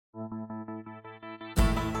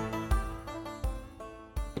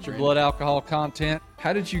What's your blood alcohol content?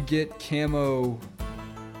 How did you get camo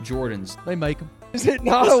Jordans? They make them. Is it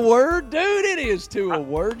not a word? Dude, it is too a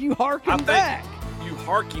word. You harken back. You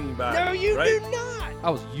harking back. No, you right? do not. I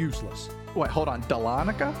was useless. Wait, hold on.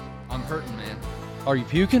 Delonica? I'm hurting, man. Are you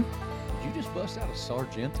puking? Did you just bust out a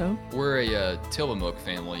Sargento? We're a Tillamook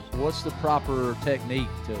family. What's the proper technique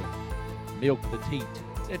to milk the teat?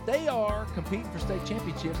 If they are competing for state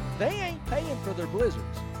championships, they ain't paying for their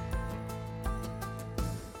blizzards.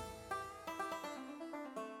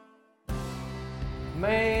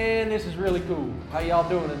 Man, this is really cool. How y'all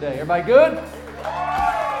doing today? Everybody good?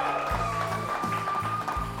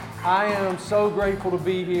 I am so grateful to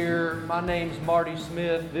be here. My name's Marty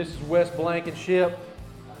Smith. This is Wes Blankenship.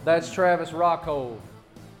 That's Travis Rockhold.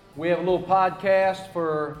 We have a little podcast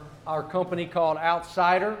for our company called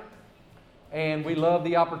Outsider, and we love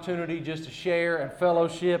the opportunity just to share and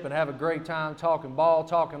fellowship and have a great time talking ball,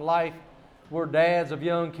 talking life. We're dads of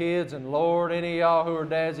young kids, and Lord, any of y'all who are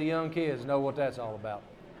dads of young kids know what that's all about.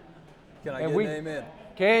 Can I get an amen?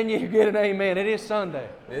 Can you get an amen? It is Sunday.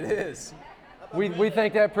 It is. We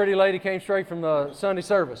think that pretty lady came straight from the Sunday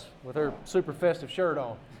service with her super festive shirt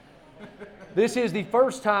on. This is the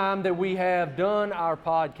first time that we have done our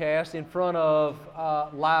podcast in front of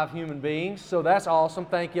live human beings, so that's awesome.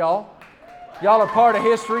 Thank y'all. Y'all are part of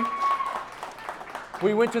history.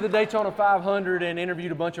 We went to the Daytona 500 and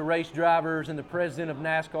interviewed a bunch of race drivers and the president of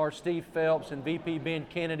NASCAR, Steve Phelps, and VP Ben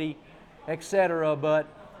Kennedy, etc. But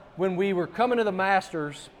when we were coming to the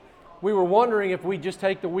Masters, we were wondering if we'd just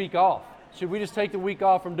take the week off. Should we just take the week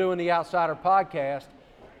off from doing the Outsider podcast?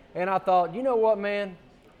 And I thought, you know what, man?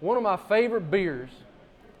 One of my favorite beers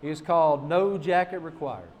is called No Jacket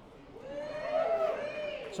Required.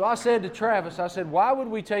 So I said to Travis, I said, why would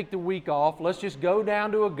we take the week off? Let's just go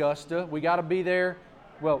down to Augusta. We got to be there.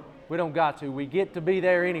 Well, we don't got to. We get to be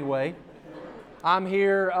there anyway. I'm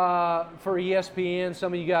here for ESPN.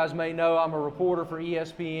 Some of you guys may know I'm a reporter for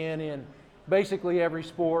ESPN in basically every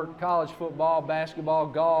sport: college football, basketball,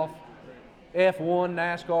 golf, F1,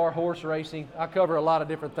 NASCAR, horse racing. I cover a lot of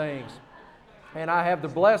different things. And I have the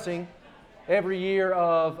blessing every year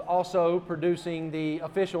of also producing the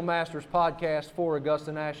official Masters podcast for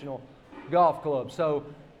Augusta National Golf Club. So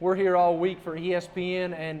we're here all week for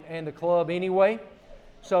ESPN and the club anyway.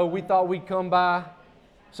 So we thought we'd come by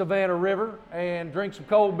Savannah River and drink some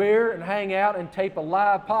cold beer and hang out and tape a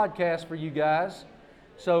live podcast for you guys.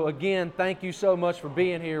 So again, thank you so much for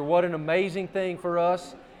being here. What an amazing thing for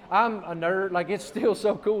us. I'm a nerd. Like, it's still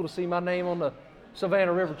so cool to see my name on the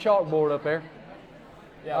Savannah River chalkboard up there.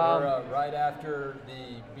 Yeah, we're right after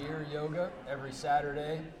the beer yoga every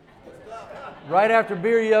Saturday. Right after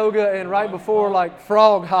beer yoga and right before like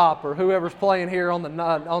Frog Hop or whoever's playing here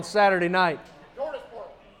on Saturday night. Tortoise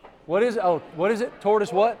Portal. What is it? Oh, what is it?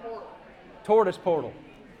 Tortoise what? Tortoise Portal.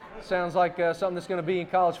 Sounds like something that's going to be in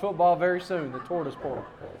college football very soon, the Tortoise Portal.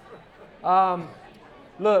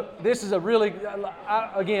 Look, this is a really,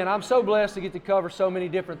 again, I'm so blessed to get to cover so many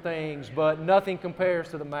different things, but nothing compares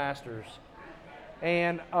to the Masters.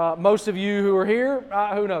 And most of you who are here,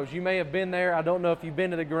 who knows, you may have been there. I don't know if you've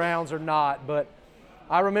been to the grounds or not, but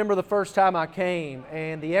I remember the first time I came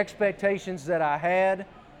and the expectations that I had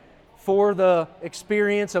for the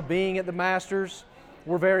experience of being at the Masters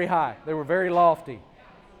were very high. They were very lofty.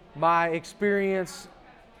 My experience,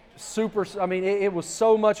 it was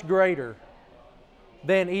so much greater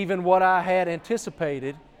than even what I had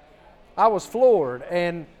anticipated. I was floored,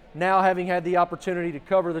 and now having had the opportunity to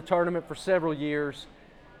cover the tournament for several years,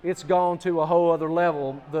 it's gone to a whole other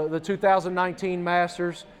level. The 2019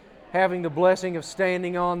 Masters, having the blessing of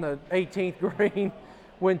standing on the 18th green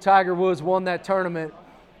when Tiger Woods won that tournament,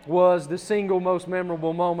 was the single most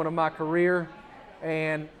memorable moment of my career.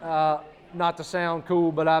 And not to sound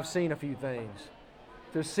cool, but I've seen a few things.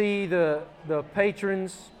 To see the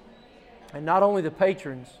patrons, and not only the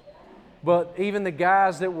patrons, but even the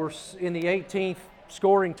guys that were in the 18th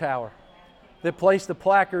scoring tower, that placed the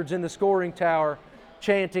placards in the scoring tower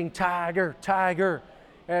chanting "Tiger, Tiger"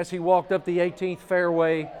 as he walked up the 18th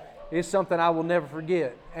fairway, is something I will never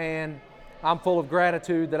forget. And I'm full of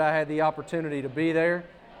gratitude that I had the opportunity to be there.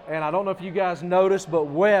 And I don't know if you guys noticed, but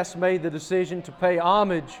Wes made the decision to pay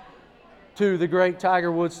homage to the great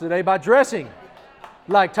Tiger Woods today by dressing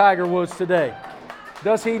like Tiger Woods today.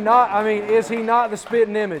 Does he not? I mean, is he not the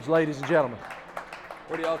spitting image, ladies and gentlemen?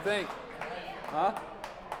 What do y'all think? Huh?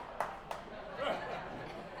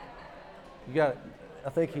 You got it. I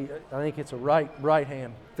think it's a right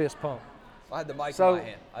hand fist pump. I had the mic So, in my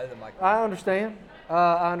hand. I understand.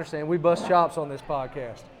 I understand. We bust chops on this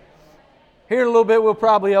podcast. Here in a little bit, we'll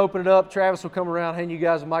probably open it up. Travis will come around, hand you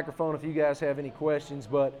guys a microphone if you guys have any questions.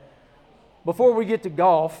 But Before we get to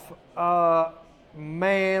golf,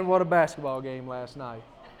 man, what a basketball game last night.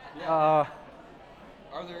 Are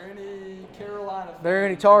there any Carolina fans? There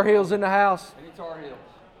any Tar Heels in the house? Any Tar Heels?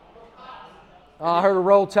 I heard a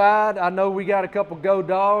Roll Tide. I know we got a couple Go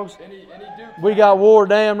Dogs. Any Duke? We got War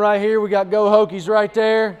Dam right here. We got Go Hokies right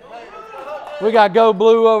there. We got Go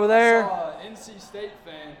Blue over there. NC State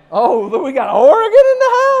fan. Oh, we got Oregon in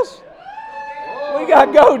the house. We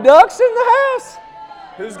got Go Ducks in the house.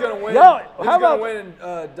 Who's going to win? Yo, Who's how going about-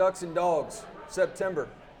 to win Ducks and Dogs September?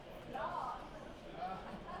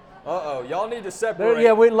 Uh-oh, y'all need to separate.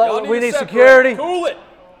 Yeah, we Y'all need to security. Cool it.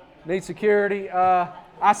 Need security.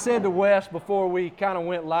 I said to Wes before we kind of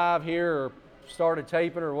went live here or started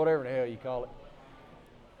taping or whatever the hell you call it,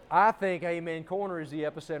 I think Amen Corner is the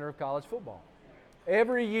epicenter of college football.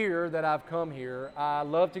 Every year that I've come here, I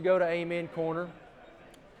love to go to Amen Corner.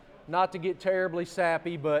 Not to get terribly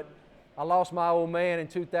sappy, but I lost my old man in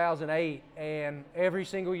 2008, and every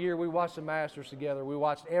single year we watched the Masters together. We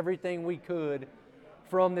watched everything we could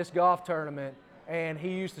from this golf tournament, and he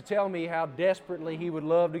used to tell me how desperately he would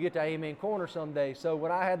love to get to Amen Corner someday. So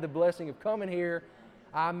when I had the blessing of coming here,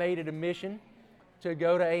 I made it a mission to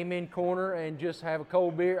go to Amen Corner and just have a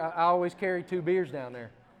cold beer. I always carry 2 beers down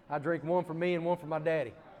there. I drink one for me and one for my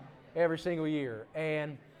daddy every single year.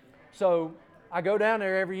 And so I go down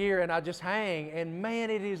there every year and I just hang, and man,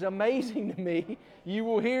 it is amazing to me. You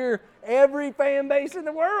will hear every fan base in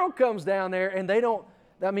the world comes down there, and they don't,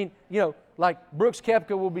 I mean, you know, like Brooks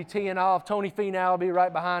Koepka will be teeing off, Tony Finau will be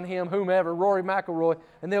right behind him, whomever, Rory McIlroy,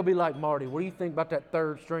 and they'll be like, Marty, what do you think about that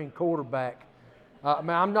third-string quarterback? Man,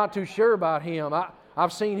 I'm not too sure about him.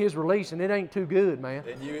 I've seen his release, and it ain't too good, man.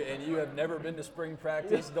 And you have never been to spring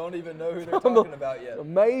practice, don't even know who they're talking about yet.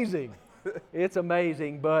 Amazing. It's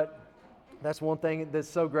amazing, but that's one thing that's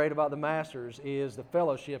so great about the Masters is the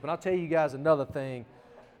fellowship. And I'll tell you guys another thing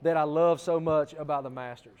that I love so much about the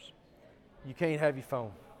Masters. You can't have your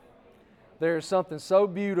phone. There is something so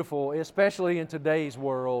beautiful, especially in today's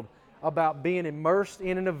world, about being immersed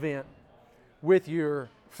in an event with your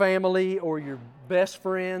family or your best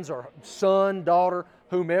friends or son, daughter,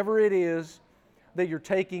 whomever it is that you're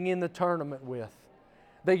taking in the tournament with,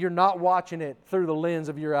 that you're not watching it through the lens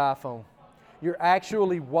of your iPhone. You're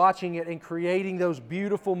actually watching it and creating those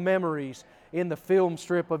beautiful memories in the film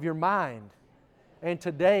strip of your mind. And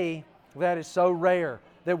today, that is so rare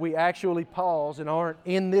that we actually pause and aren't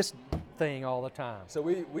in this thing all the time. So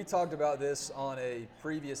we talked about this on a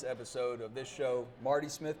previous episode of this show, Marty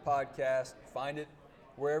Smith Podcast. Find it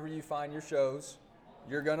wherever you find your shows.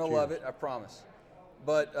 You're going to love it, I promise.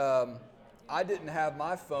 But I didn't have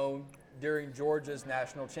my phone during Georgia's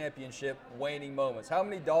national championship waning moments. How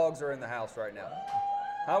many dogs are in the house right now?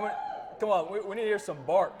 How many? Come on, we need to hear some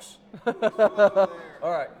barks.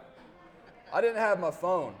 All right. I didn't have my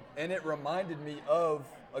phone, and it reminded me of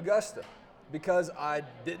Augusta because I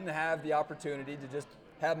didn't have the opportunity to just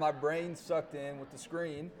have my brain sucked in with the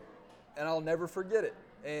screen, and I'll never forget it.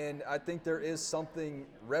 And I think there is something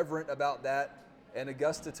reverent about that, and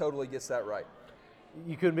Augusta totally gets that right.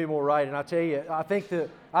 You couldn't be more right. And I tell you, I think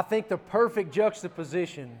the perfect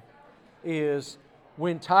juxtaposition is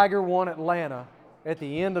when Tiger won Atlanta at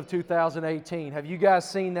the end of 2018. Have you guys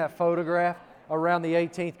seen that photograph around the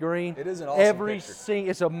 18th green? It is an awesome picture.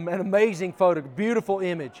 It's an amazing photo, beautiful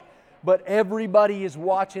image. But everybody is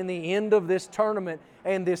watching the end of this tournament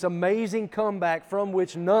and this amazing comeback from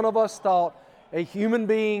which none of us thought a human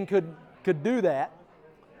being could do that.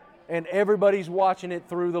 And everybody's watching it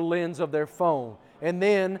through the lens of their phone. And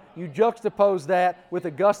then you juxtapose that with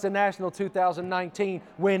Augusta National 2019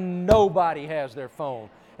 when nobody has their phone.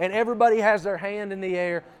 And everybody has their hand in the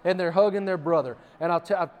air and they're hugging their brother. And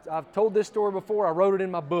I've told this story before, I wrote it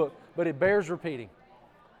in my book, but it bears repeating.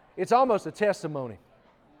 It's almost a testimony.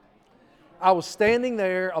 I was standing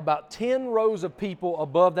there about 10 rows of people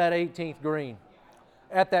above that 18th green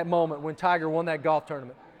at that moment when Tiger won that golf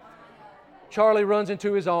tournament. Charlie runs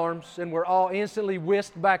into his arms, and we're all instantly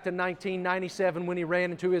whisked back to 1997 when he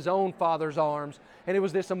ran into his own father's arms. And it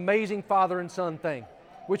was this amazing father and son thing,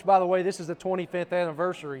 which, by the way, this is the 25th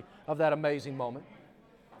anniversary of that amazing moment.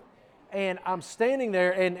 And I'm standing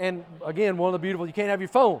there, and again, one of the beautiful, you can't have your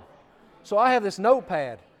phone. So I have this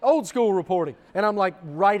notepad, old school reporting, and I'm like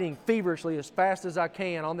writing feverishly as fast as I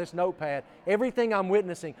can on this notepad, everything I'm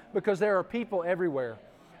witnessing, because there are people everywhere.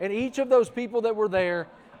 And each of those people that were there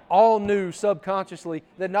all knew subconsciously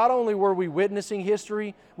that not only were we witnessing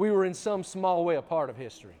history, we were in some small way a part of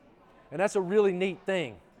history. And that's a really neat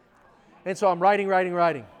thing. And so I'm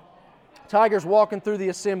writing. Tiger's walking through the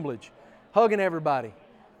assemblage, hugging everybody.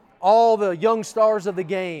 All the young stars of the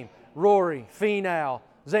game, Rory, Finau,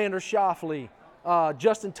 Xander Schauffele,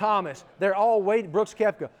 Justin Thomas. They're all waiting, Brooks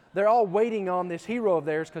Koepka. They're all waiting on this hero of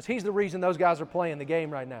theirs because he's the reason those guys are playing the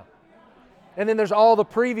game right now. And then there's all the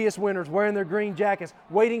previous winners wearing their green jackets,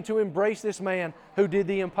 waiting to embrace this man who did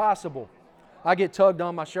the impossible. I get tugged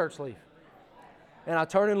on my shirt sleeve. And I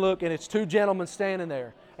turn and look, and it's two gentlemen standing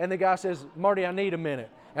there. And the guy says, Marty, I need a minute.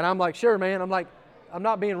 And I'm like, sure, man. I'm like, I'm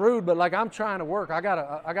not being rude, but like I'm trying to work. I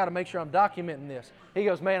gotta make sure I'm documenting this. He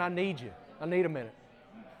goes, man, I need you. I need a minute.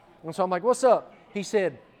 And so I'm like, what's up? He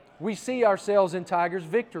said, we see ourselves in Tiger's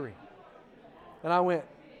victory. And I went,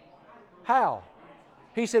 how?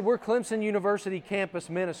 He said, we're Clemson University campus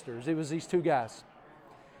ministers. It was these two guys.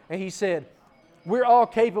 And he said, we're all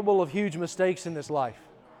capable of huge mistakes in this life,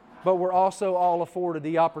 but we're also all afforded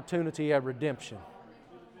the opportunity at redemption.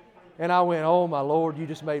 And I went, oh my Lord, you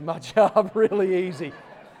just made my job really easy.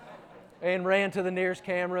 And ran to the nearest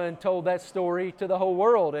camera and told that story to the whole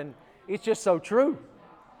world. And it's just so true.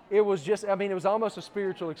 It was just, I mean, it was almost a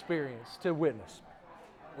spiritual experience to witness.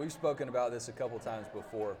 We've spoken about this a couple times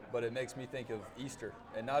before, but it makes me think of Easter.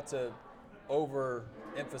 And not to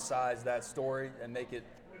overemphasize that story and make it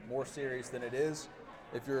more serious than it is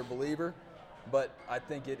if you're a believer, but I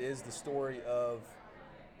think it is the story of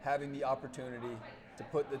having the opportunity to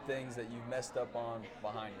put the things that you've messed up on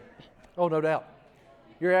behind you. Oh, no doubt.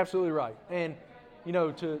 You're absolutely right. And, you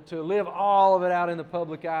know, to live all of it out in the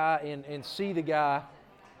public eye and see the guy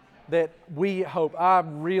that we hope, I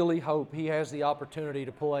really hope he has the opportunity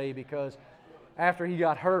to play, because after he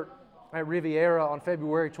got hurt at Riviera on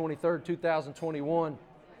February 23rd, 2021,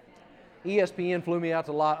 ESPN flew me out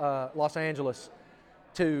to Los Angeles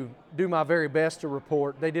to do my very best to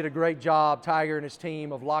report. They did a great job, Tiger and his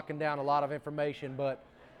team, of locking down a lot of information, but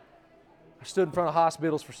I stood in front of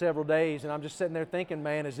hospitals for several days, and I'm just sitting there thinking,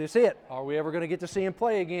 man, is this it? Are we ever going to get to see him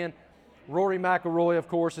play again? Rory McIlroy, of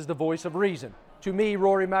course, is the voice of reason. To me,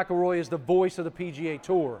 Rory McIlroy is the voice of the PGA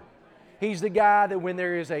Tour. He's the guy that when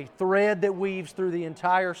there is a thread that weaves through the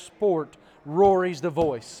entire sport, Rory's the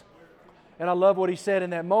voice. And I love what he said in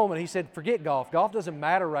that moment. He said, forget golf. Golf doesn't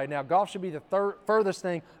matter right now. Golf should be the furthest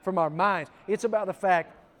thing from our minds. It's about the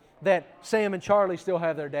fact that Sam and Charlie still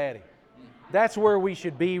have their daddy. That's where we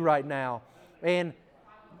should be right now. And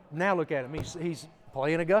now look at him. He's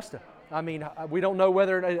playing Augusta. I mean, we don't know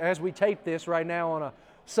whether, as we tape this right now on a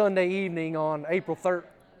Sunday evening on April 3rd,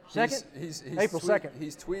 2nd? April 2nd.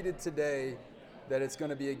 He's tweeted today that it's going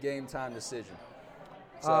to be a game time decision.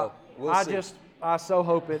 So we'll see. I so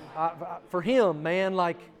hope it. For him, man,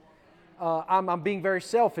 like I'm being very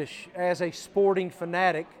selfish as a sporting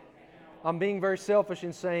fanatic. I'm being very selfish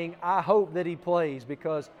in saying I hope that he plays,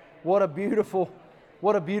 because what a beautiful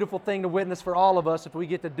thing to witness for all of us if we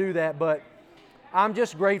get to do that. But I'm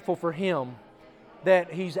just grateful for him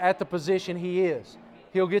that he's at the position he is.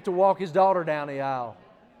 He'll get to walk his daughter down the aisle,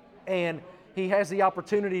 and he has the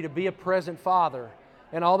opportunity to be a present father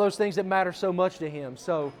and all those things that matter so much to him.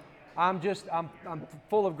 So I'm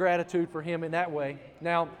full of gratitude for him in that way.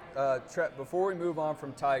 Now, before we move on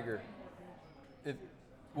from Tiger,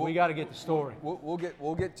 we got to get the story.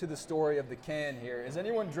 We'll get to the story of the can here. Is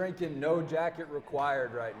anyone drinking No Jacket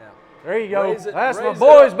Required right now? There you go. That's my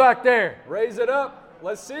boys back there. Raise it up.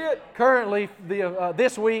 Let's see it. Currently,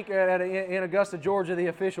 this week in Augusta, Georgia, the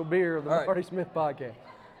official beer of the Marty Smith podcast.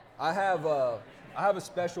 I have a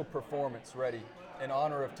special performance ready in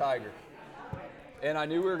honor of Tiger. And I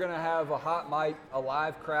knew we were going to have a hot mic, a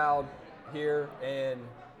live crowd here, and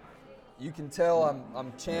you can tell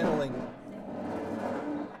I'm channeling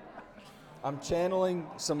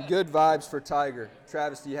some good vibes for Tiger.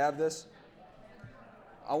 Travis, do you have this?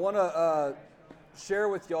 I want to share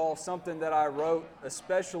with y'all something that I wrote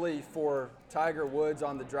especially for Tiger Woods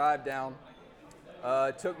on the drive down.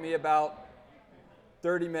 It took me about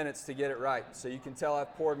 30 minutes to get it right, so you can tell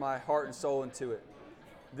I've poured my heart and soul into it.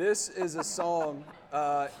 This is a song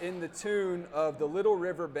in the tune of the Little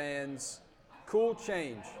River Band's Cool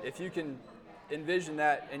Change, if you can envision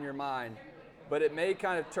that in your mind, but it may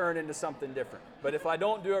kind of turn into something different. But if I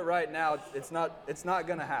don't do it right now, it's not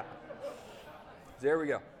going to happen. So here we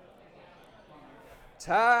go.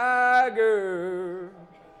 Tiger,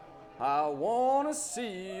 I want to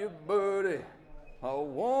see you, buddy. I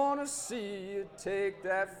want to see you take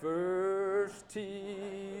that first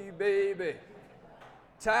tee, baby.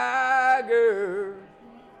 Tiger,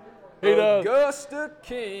 Augusta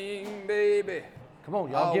King, baby. Come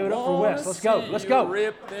on, y'all, give it up for Wes. Let's go. Let's go.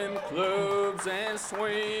 Rip them clubs and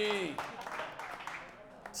swing.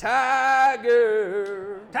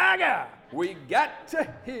 Tiger, we got to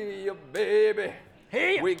hear you, baby.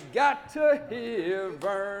 We got to hear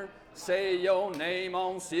Vern say your name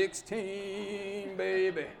on 16,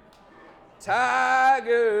 baby.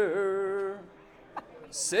 Tiger,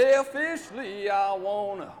 Selfishly, I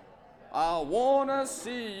wanna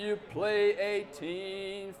see you play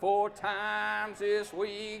 18 4 times this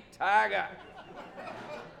week, Tiger.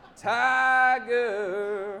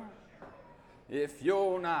 Tiger, if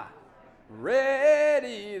you're not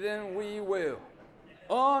ready, then we will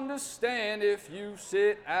understand if you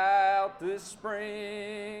sit out this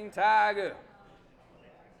spring, Tiger.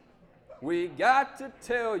 We got to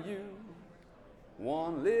tell you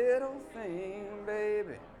one little thing,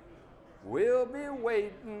 baby. We'll be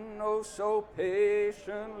waiting oh so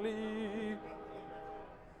patiently.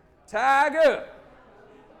 Tiger,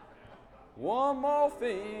 one more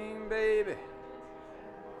thing, baby.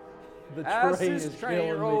 The As train this is train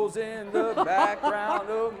killing rolls me. in the background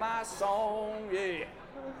of my song, yeah.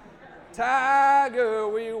 Tiger,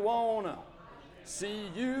 we wanna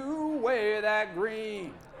see you wear that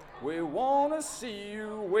green. We wanna see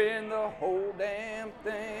you win the whole damn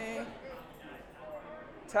thing.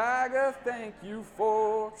 Tiger, thank you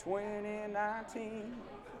for 2019.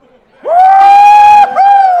 Woo-hoo!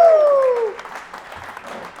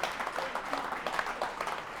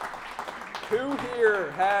 Who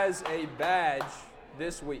here has a badge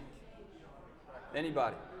this week?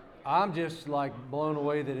 Anybody? I'm just like blown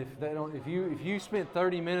away that if you spent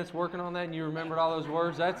 30 minutes working on that and you remembered all those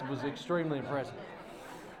words, that was extremely impressive.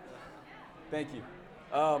 Thank you.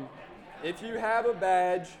 If you have a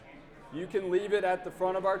badge, you can leave it at the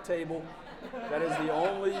front of our table. That is the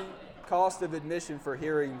only cost of admission for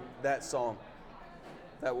hearing that song.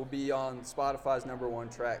 That will be on Spotify's #1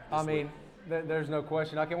 track this week. There's no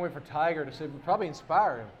question. I can't wait for Tiger to probably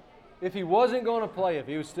inspire him. If he wasn't going to play, if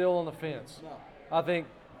he was still on the fence, I think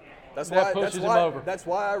that pushes him over. That's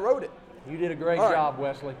why I wrote it. You did a great All right. job,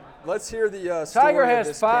 Wesley. Let's hear the story Tiger of has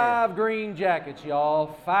this 5 green jackets,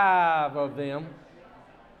 y'all. 5 of them.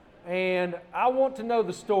 And I want to know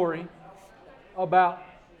the story about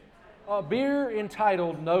a beer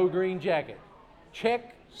entitled No Green Jacket.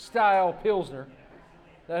 Czech-style Pilsner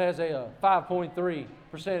that has a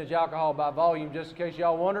 5.3% alcohol by volume, just in case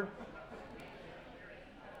y'all wondered.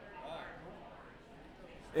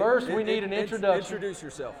 First, we need an introduction. Introduce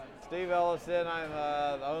yourself. Steve Ellison. I'm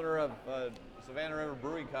the owner of Savannah River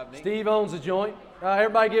Brewing Company. Steve owns the joint.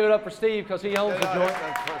 Everybody give it up for Steve because he owns the joint.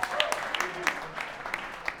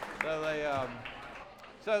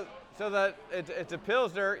 So that it's a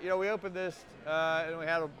Pilsner. You know, we opened this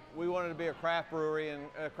and we wanted to be a craft brewery, and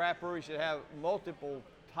a craft brewery should have multiple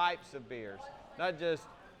types of beers, not just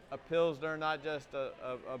a Pilsner, not just a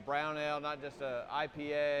brown ale, not just a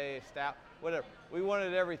IPA, a stout, whatever. We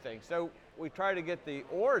wanted everything. So we try to get the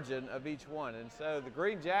origin of each one. And so the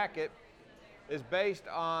Green Jacket is based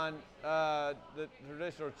on the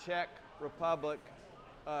traditional Czech Republic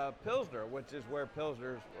Pilsner, which is where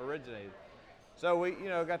Pilsners originated. So we,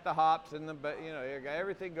 got the hops and got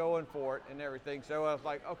everything going for it and everything. So I was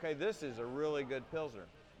like, okay, this is a really good Pilsner.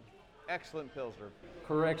 Excellent Pilsner.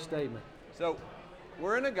 Correct statement. So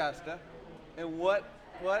we're in Augusta, and what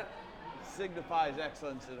signifies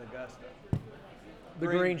excellence in Augusta? The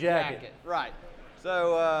Green Jacket. Right.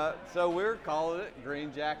 So we're calling it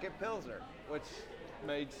Green Jacket Pilsner, which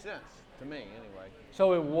made sense to me anyway.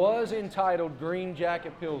 So it was entitled Green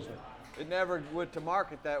Jacket Pilsner. It never went to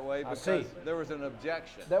market that way because there was an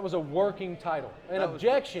objection. That was a working title. An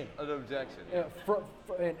objection. An objection.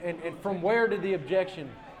 And from where did the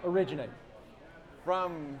objection originate?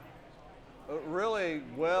 From a really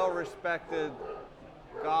well-respected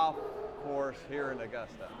golf course here in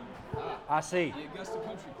Augusta. I see. The Augusta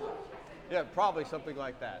Country Club. Yeah, probably something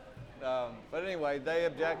like that. But anyway, they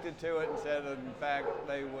objected to it and said, in fact,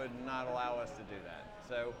 they would not allow us to do that.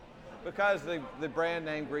 So, because the brand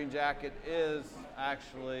name Green Jacket is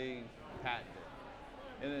actually patented.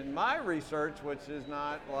 And in my research, which is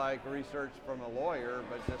not like research from a lawyer,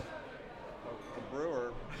 but just a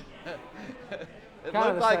brewer, it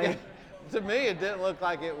looked like to me, it didn't look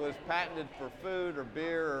like it was patented for food or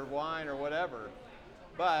beer or wine or whatever.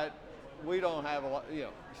 But we don't have a lot, you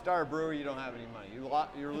start a brewery, you don't have any money.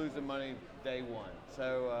 You're losing money day one.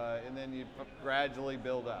 So, and then you gradually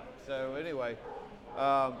build up. So anyway,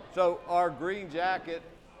 so our Green Jacket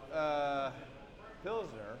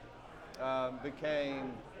Pilsner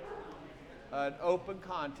became an open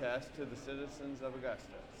contest to the citizens of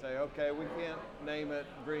Augusta. Say, okay, we can't name it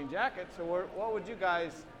Green Jacket, so what would you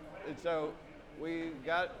guys? And so we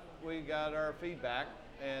got our feedback,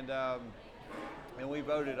 and we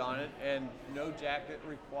voted on it, and No Jacket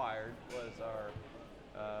Required was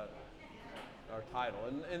our title,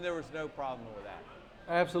 and there was no problem with that.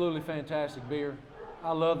 Absolutely fantastic beer.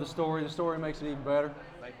 I love the story. The story makes it even better.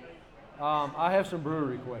 Thank you. I have some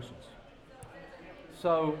brewery questions.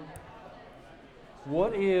 So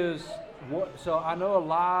So I know a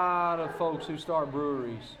lot of folks who start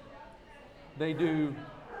breweries, they do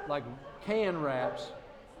like can wraps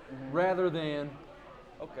rather than,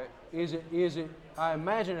 Okay. is it, I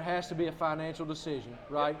imagine it has to be a financial decision,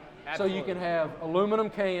 right? Yep, so you absolutely. can have aluminum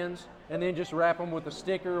cans and then just wrap them with a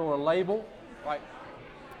sticker or a label. Right.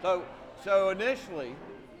 So initially,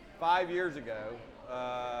 5 years ago,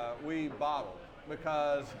 we bottled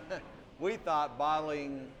because we thought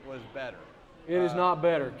bottling was better. It is not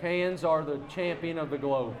better. Cans are the champion of the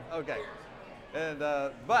globe. Okay. And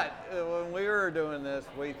but when we were doing this,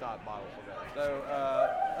 we thought bottles were better.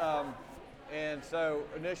 So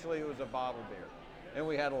initially it was a bottled beer, and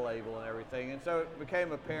we had a label and everything. And so it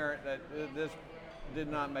became apparent that this did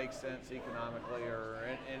not make sense economically or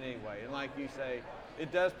in any way. And like you say,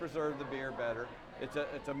 it does preserve the beer better.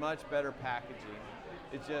 It's a much better packaging.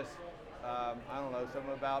 It's just I don't know,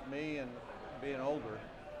 something about me and being older.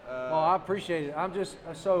 Well, I appreciate it.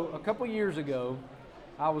 So a couple years ago,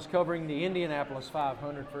 I was covering the Indianapolis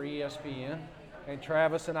 500 for ESPN, and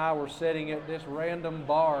Travis and I were sitting at this random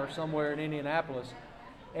bar somewhere in Indianapolis,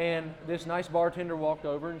 and this nice bartender walked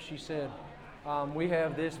over and she said, we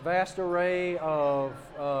have this vast array of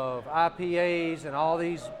IPAs and all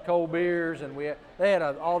these cold beers, and they had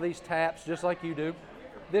all these taps just like you do.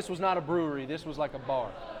 This was not a brewery, this was like a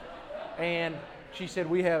bar. And she said,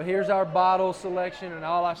 here's our bottle selection, and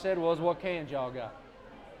all I said was, what cans y'all got?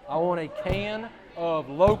 I want a can of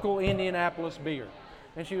local Indianapolis beer.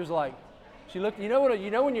 And she was like, she looked, you know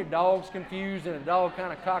when your dog's confused and a dog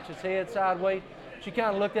kind of cocks its head sideways? She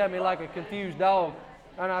kind of looked at me like a confused dog,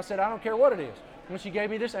 and I said, I don't care what it is. And she gave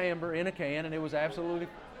me this amber in a can, and it was absolutely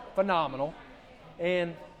phenomenal.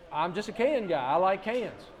 And I'm just a can guy. I like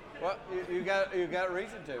cans. Well, you got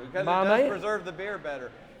reason to, because My it does man. preserve the beer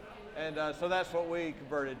better. And so that's what we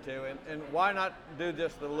converted to. And why not do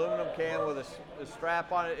just the aluminum can with a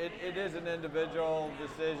strap on it? It is an individual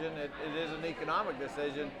decision. It is an economic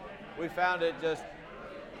decision. We found it just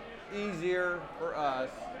easier for us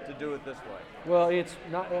to do it this way. Well,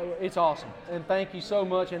 it's awesome. And thank you so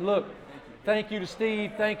much. And look, thank you to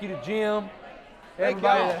Steve. Thank you to Jim.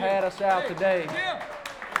 Everybody that had us out today.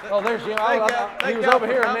 Oh, there's Jim. He was over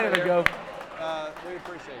here a minute ago. We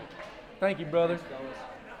appreciate it. Thank you, brother.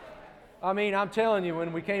 I mean, I'm telling you,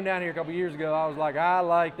 when we came down here a couple years ago, I was like, I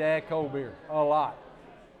like that cold beer a lot.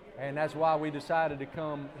 And that's why we decided to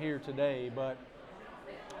come here today. But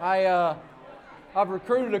I've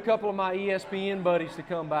recruited a couple of my ESPN buddies to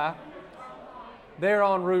come by. They're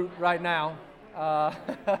en route right now.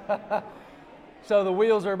 So the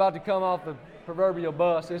wheels are about to come off the proverbial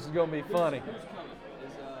bus. This is going to be funny.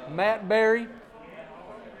 Matt Berry,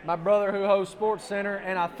 my brother who hosts Sports Center,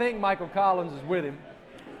 and I think Michael Collins is with him.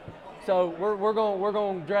 So we're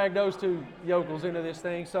going to drag those two yokels into this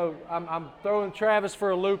thing. So I'm throwing Travis for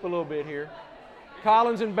a loop a little bit here.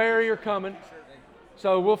 Collins and Barry are coming.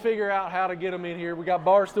 So we'll figure out how to get them in here. We got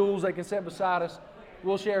bar stools they can sit beside us.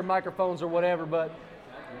 We'll share microphones or whatever, but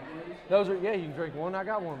those are, yeah, you can drink one. I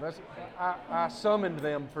got one. I summoned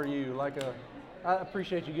them for you. I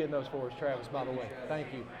appreciate you getting those for us, Travis, by the way. Thank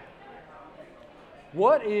you.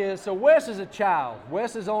 So Wes is a child.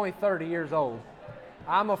 Wes is only 30 years old.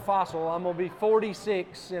 I'm a fossil. I'm going to be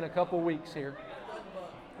 46 in a couple weeks here.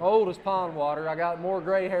 Old as pond water. I got more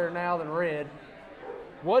gray hair now than red.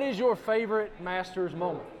 What is your favorite Masters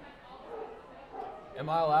moment? Am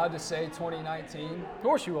I allowed to say 2019? Of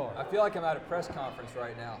course you are. I feel like I'm at a press conference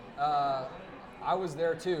right now. I was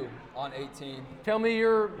there too on 18. Tell me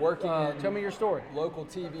your Tell me your story. Local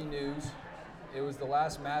TV news. It was the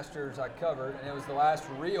last Masters I covered, and it was the last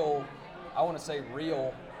real,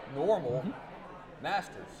 normal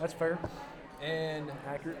Masters. That's fair. And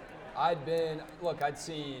Accurate. I'd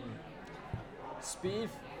seen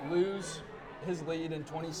Spieth lose his lead in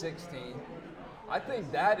 2016. I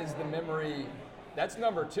think that is the memory, that's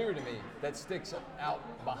number 2 to me, that sticks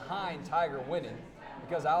out behind Tiger winning,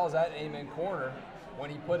 because I was at Amen Corner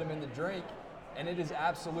when he put him in the drink, and it is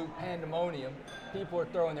absolute pandemonium. People are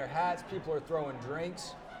throwing their hats, people are throwing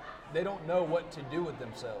drinks. They don't know what to do with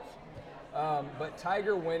themselves. But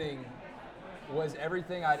Tiger winning was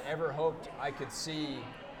everything I'd ever hoped I could see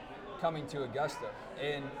coming to Augusta.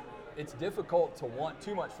 And it's difficult to want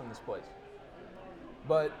too much from this place.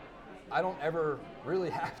 But I don't ever really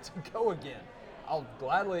have to go again. I'll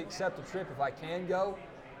gladly accept a trip if I can go,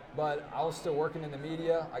 but I was still working in the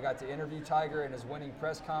media. I got to interview Tiger in his winning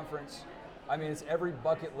press conference. I mean, it's every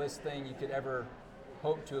bucket list thing you could ever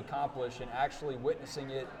hope to accomplish, and actually witnessing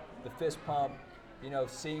it, the fist pump,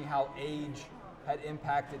 seeing how age had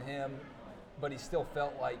impacted him, but he still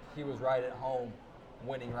felt like he was right at home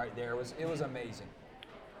winning right there. It was amazing.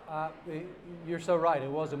 You're so right. It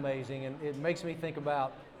was amazing, and it makes me think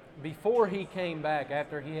about before he came back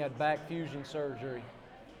after he had back fusion surgery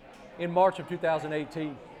in March of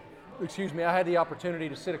 2018. Excuse me. I had the opportunity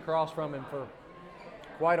to sit across from him for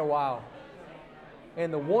quite a while,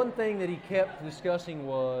 and the one thing that he kept discussing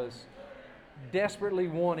was desperately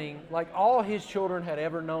wanting, like all his children had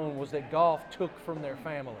ever known was that golf took from their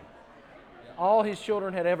family. All his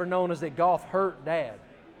children had ever known is that golf hurt Dad.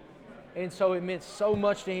 And so it meant so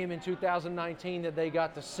much to him in 2019 that they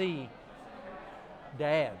got to see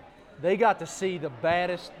Dad. They got to see the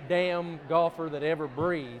baddest damn golfer that ever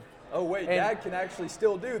breathed. Oh wait, And Dad can actually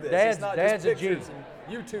still do this. Dad's- It's not Dad's just a G. pictures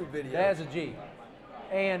and YouTube videos. Dad's a G.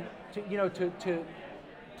 And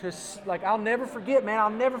like, I'll never forget, man, I'll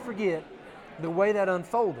never forget the way that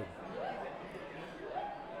unfolded.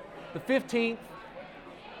 The 15th,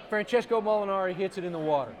 Francesco Molinari hits it in the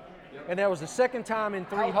water. And that was the second time in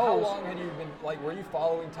three holes. How long had you been, like, were you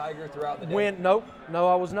following Tiger throughout the day? No,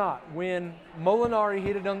 I was not. When Molinari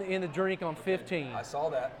hit it in the drink on 15, I saw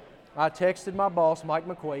that. I texted my boss, Mike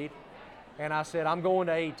McQuaid, and I said, I'm going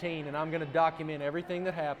to 18 and I'm going to document everything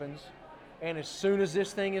that happens. And as soon as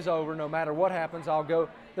this thing is over, no matter what happens, I'll go.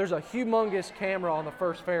 There's a humongous camera on the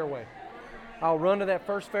first fairway. I'll run to that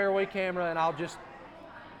first fairway camera and I'll just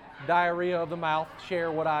diarrhea of the mouth,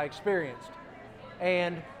 share what I experienced.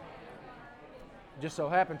 And just so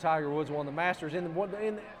happened Tiger Woods won the Masters.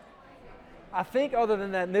 I think other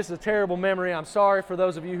than that, and this is a terrible memory, I'm sorry for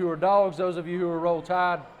those of you who are dogs, those of you who are Roll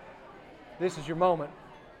Tide, this is your moment.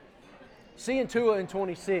 Seeing Tua in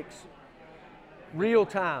 26, real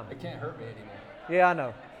time. It can't hurt me anymore. Yeah, I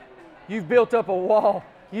know. You've built up a wall.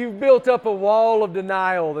 You've built up a wall of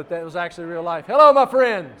denial that was actually real life. Hello, my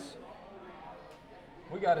friends.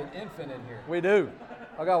 We got an infant in here. We do.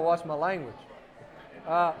 I got to watch my language.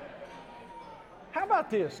 How about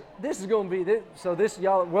this? This is going to be this. So this,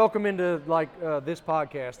 y'all, welcome into this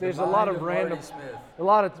podcast. There's a lot of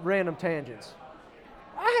random tangents.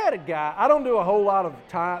 I had a guy. I don't do a whole lot of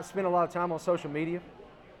time, spend a lot of time on social media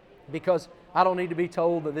because I don't need to be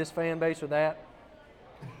told that this fan base or that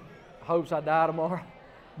hopes I die tomorrow.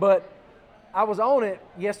 But I was on it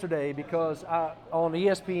yesterday because on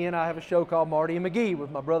ESPN I have a show called Marty and McGee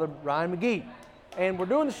with my brother Ryan McGee, and we're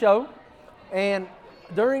doing the show. And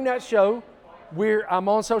during that show, I'm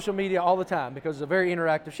on social media all the time because it's a very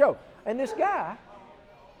interactive show. And this guy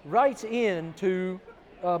writes into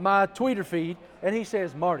my Twitter feed and he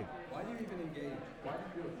says, Marty, Why do you even engage? Why do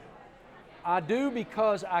you do it? I do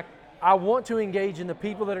because I want to engage in the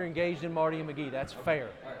people that are engaged in Marty and McGee. That's fair.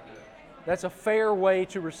 That's a fair way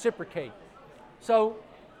to reciprocate. So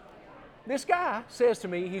this guy says to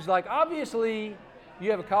me, he's like, obviously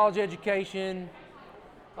you have a college education.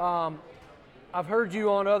 I've heard you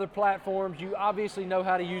on other platforms. You obviously know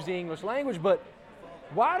how to use the English language, but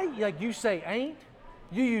why do you say ain't?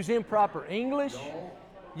 You use improper English.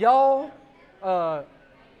 Y'all,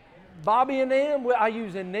 Bobby and them, I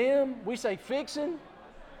use in them. We say fixin'.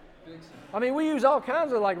 I mean, we use all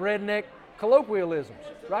kinds of like redneck colloquialisms,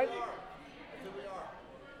 right?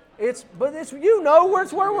 It's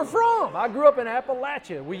where we're from. I grew up in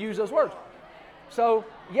Appalachia. We use those words. So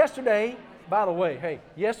yesterday, by the way,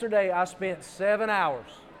 yesterday I spent 7 hours.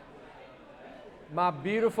 My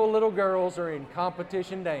beautiful little girls are in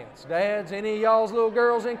competition dance. Dads, any of y'all's little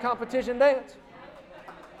girls in competition dance?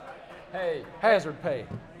 Hey, Hazard pay.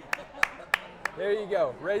 there you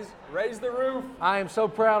go. Raise the roof. I am so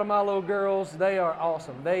proud of my little girls. They are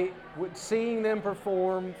awesome. Seeing them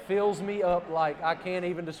perform fills me up like I can't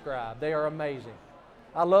even describe. They are amazing.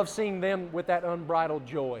 I love seeing them with that unbridled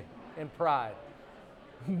joy and pride.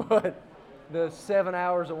 But the 7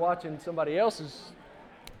 hours of watching somebody else's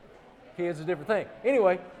kids is a different thing.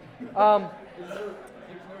 Anyway,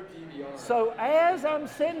 so as I'm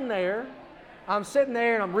sitting there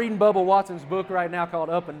and I'm reading Bubba Watson's book right now called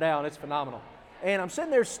Up and Down. It's phenomenal. And I'm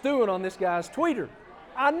sitting there stewing on this guy's tweeter.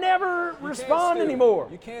 I never respond anymore.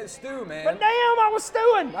 You can't stew, man. But damn, I was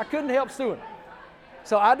stewing. I couldn't help stewing.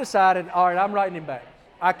 So I decided, all right, I'm writing him back.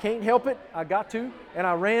 I can't help it. I got to. And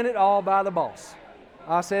I ran it all by the boss.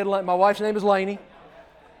 I said, my wife's name is Lainey.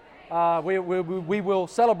 We will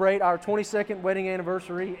celebrate our 22nd wedding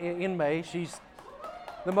anniversary in May. She's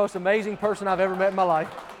the most amazing person I've ever met in my life.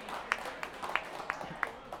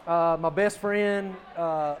 My best friend,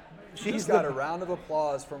 She's got a round of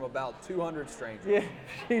applause from about 200 strangers.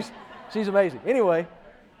 Yeah, she's amazing. Anyway,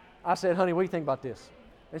 I said, honey, what do you think about this?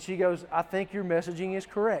 And she goes, I think your messaging is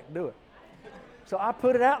correct. Do it. So I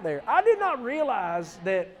put it out there. I did not realize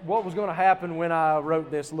that what was going to happen when I wrote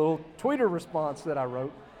this little Twitter response that I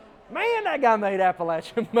wrote. Man, that guy made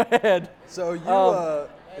Appalachia mad. So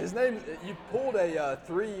His name, you pulled a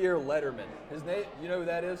 3-year letterman. His name, you know who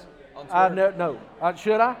that is on Twitter? I no.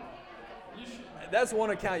 Should I? That's one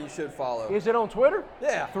account you should follow. Is it on Twitter?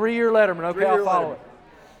 Yeah. 3-year letterman. Okay, I'll follow it.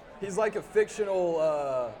 He's like a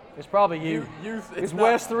fictional. It's probably you. Youth. Is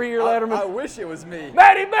Wes 3-year letterman? I wish it was me.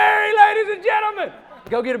 Matty Berry, ladies and gentlemen.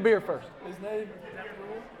 Go get a beer first. His name.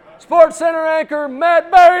 Sports Center anchor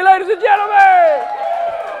Matt Berry, ladies and gentlemen.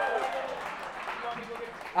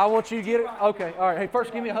 I want you to get it. Okay, all right. Hey,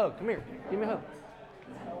 first give me a hug. Come here. Give me a hug.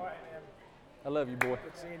 I love you, boy.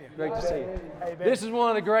 Good seeing you. Great to see you. Hey, this is one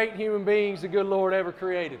of the great human beings the good Lord ever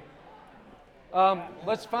created.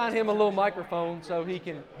 Let's find him a little microphone so he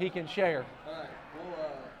can share. All right,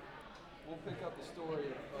 we'll pick up the story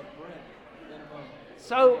of Brent in a moment.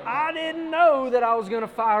 So I didn't know that I was going to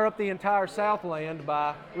fire up the entire Southland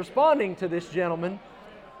by responding to this gentleman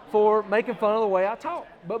for making fun of the way I talk.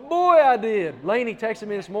 But boy, I did. Lainey texted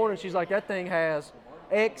me this morning. She's like, that thing has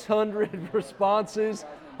X hundred responses,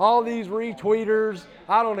 all these retweeters.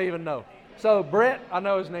 I don't even know. So Brett, I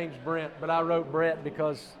know his name's Brent, but I wrote Brett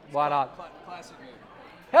because why not? Classic move.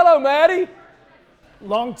 Hello, Maddie.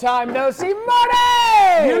 Long time no see,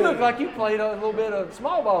 Marty! You look like you played a little bit of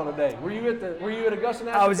small ball today. Were you at Augusta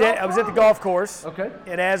National? I was at the golf course. Okay.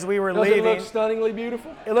 And as we were Does leaving, it look stunningly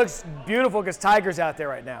beautiful? it looks beautiful because Tiger's out there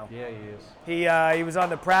right now. Yeah, he is. He was on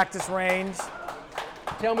the practice range.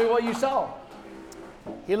 Tell me what you saw.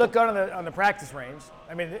 He looked good on the practice range.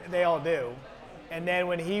 I mean, they all do. And then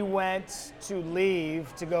when he went to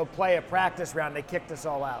leave to go play a practice round, they kicked us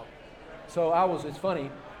all out. So it's funny.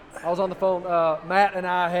 I was on the phone. Matt and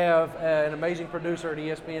I have an amazing producer at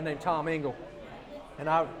ESPN named Tom Engel.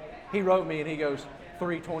 And he wrote me and he goes,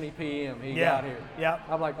 3:20 p.m. he got here. Yeah.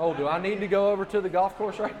 I'm like, oh, do I need to go over to the golf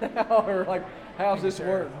course right now? Or like, how's this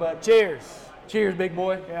work? But Cheers. cheers, big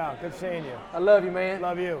boy. Yeah, good seeing you. I love you, man.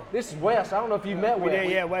 Love you. This is Wes. I don't know if you've met We Wes.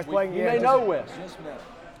 did, yeah, Wes Blake. You yeah, may know Wes. Just met.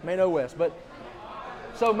 May know Wes. But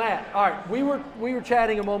so Matt, all right, we were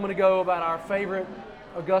chatting a moment ago about our favorite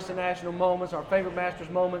Augusta National moments, our favorite Masters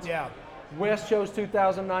moments. Yeah. Wes chose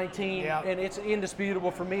 2019, Yeah. and it's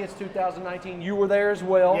indisputable for me. It's 2019. You were there as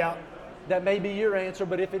well. Yeah. That may be your answer,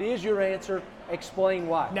 but if it is your answer, explain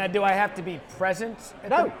why. Now, do I have to be present?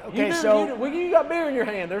 No. Okay, you got beer in your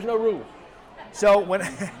hand. There's no rules. so when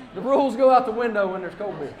The rules go out the window when there's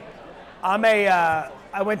cold beer.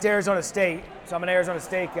 I went to Arizona State, so I'm an Arizona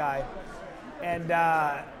State guy, and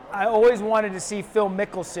I always wanted to see Phil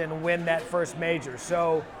Mickelson win that first major.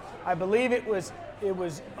 So I believe it was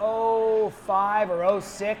 05 or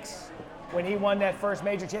 06 when he won that first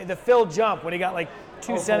major. The Phil jump when he got like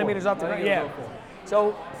 2 centimeters off the ground. Yeah.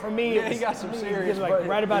 So for me, Yeah, he got some serious. like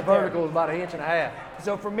right about the there. vertical was about an inch and a half.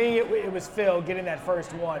 So for me, it was Phil getting that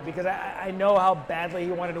first one because I know how badly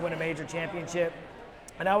he wanted to win a major championship.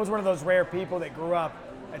 And I was one of those rare people that grew up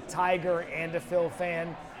a Tiger and a Phil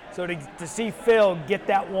fan. So to see Phil get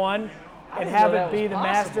that one and didn't have know it that be was the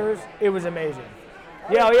possible. Masters, it was amazing.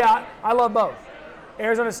 Yeah, I love both.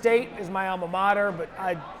 Arizona State is my alma mater, but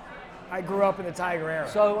I grew up in the Tiger era.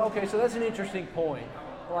 So that's an interesting point.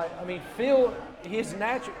 Like, I mean, Phil, his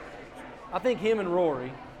natural. I think him and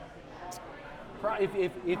Rory.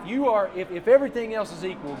 If everything else is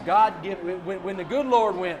equal, God when the good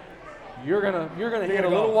Lord went, you're gonna hit a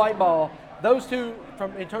little white ball. Those two,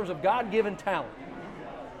 in terms of God-given talent,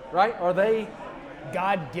 right? Are they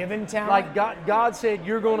God-given talent? like God said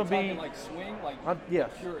you're going to be like swing, like yes.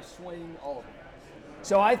 pure swing, all of it.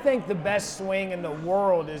 So I think the best swing in the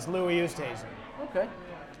world is Louis Oosthuizen. Okay.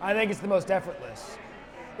 I think it's the most effortless.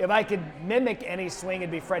 If I could mimic any swing, it'd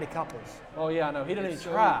be Freddie Couples. Oh yeah, I know. He doesn't even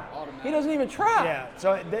so try. automatic. He doesn't even try. Yeah,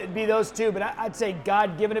 so it'd be those two, but I'd say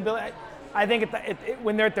God-given ability. I think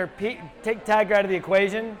when they're at their peak, take Tiger out of the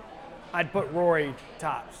equation, I'd put Rory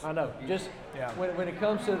tops. I know. Just Yeah. when it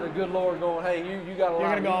comes to the good Lord going, hey, you got a lot.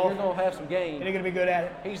 gonna go. You're going to have some game. And you're going to be good at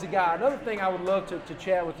it. He's the guy. Another thing I would love to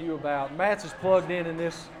chat with you about. Matt's as plugged in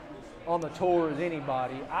this on the tour as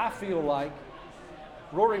anybody. I feel like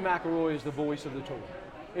Rory McIlroy is the voice of the tour.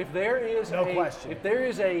 If there is No question. If there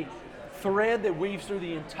is a thread that weaves through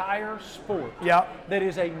the entire sport, Yep. that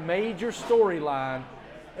is a major storyline,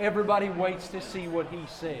 everybody waits to see what he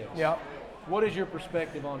says. Yep. What is your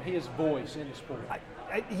perspective on his voice in the sport?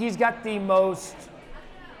 He's got the most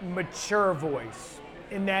mature voice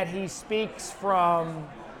in that he speaks from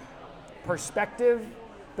perspective,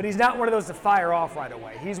 but he's not one of those to fire off right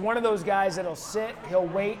away. He's one of those guys that'll sit, he'll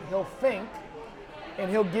wait, he'll think, and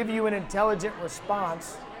he'll give you an intelligent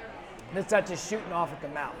response that's not just shooting off at the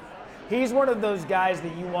mouth. He's one of those guys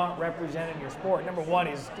that you want representing your sport. Number one,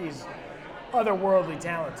 he's otherworldly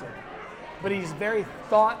talented, but he's very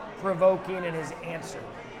thought-provoking in his answer.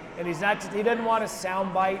 And he doesn't want a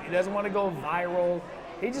soundbite. He doesn't want to go viral.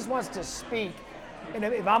 He just wants to speak. And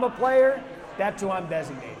if I'm a player, that's who I'm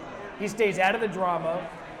designating. He stays out of the drama.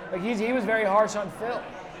 Like he was very harsh on Phil.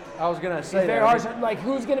 I was going to say He's very that. harsh. Like,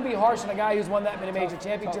 who's going to be harsh on a guy who's won that many major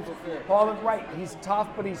championships? Paul, right. He's tough,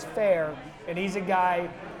 but he's fair. And he's a guy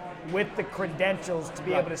with the credentials to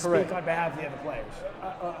be able to speak on behalf of the other players.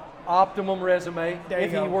 Optimum resume.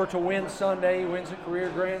 If he were to win Sunday, he wins a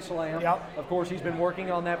career Grand Slam. Yep. Of course, he's been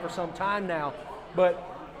working on that for some time now. But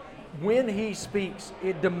when he speaks,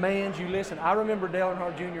 it demands you listen. I remember Dale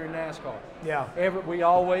Earnhardt Jr. in NASCAR. Yeah. We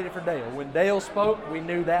all waited for Dale. When Dale spoke, we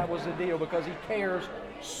knew that was the deal because he cares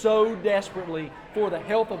so desperately for the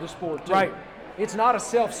health of the sport, too. Right. It's not a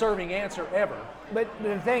self-serving answer ever. But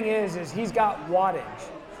the thing is he's got wattage.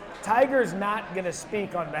 Tiger's not going to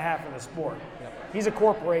speak on behalf of the sport. He's a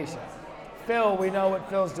corporation. Phil, we know what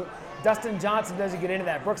Phil's doing. Dustin Johnson doesn't get into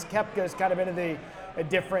that. Brooks Koepka's kind of into a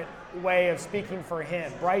different way of speaking for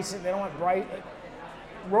him. Bryson, they don't want Bryson.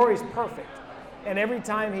 Rory's perfect. And every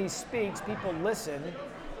time he speaks, people listen.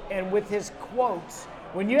 And with his quotes,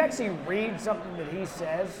 when you actually read something that he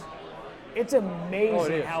says, it's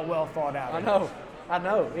amazing how well thought out it is. I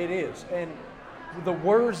know, it is. And the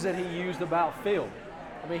words that he used about Phil,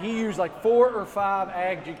 I mean, he used like 4 or 5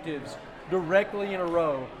 adjectives directly in a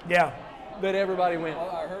row. Yeah. That everybody went. Well,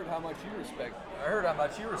 I heard how much you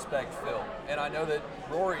respect Phil, and I know that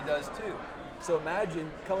Rory does too. So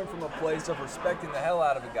imagine coming from a place of respecting the hell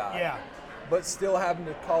out of a guy, Yeah. but still having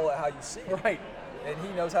to call it how you see it. Right. And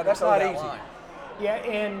he knows how to That's toe not that easy. line. Yeah,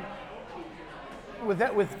 and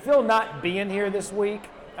with Phil not being here this week,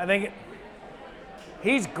 I think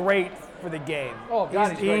he's great for the game. Oh,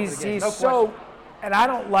 God, he's great for the game. He's No so, question. and I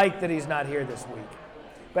don't like that he's not here this week.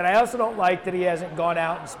 But I also don't like that he hasn't gone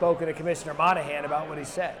out and spoken to Commissioner Monahan about what he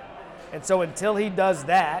said. And so until he does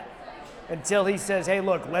that, until he says, hey,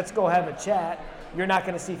 look, let's go have a chat, you're not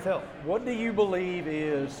going to see Phil. What do you believe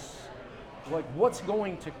is, like, what's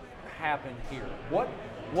going to happen here? What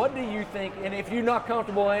do you think, and if you're not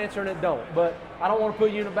comfortable answering it, don't. But I don't want to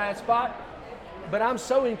put you in a bad spot, but I'm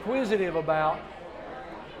so inquisitive about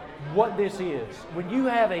what this is. When you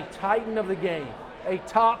have a titan of the game, a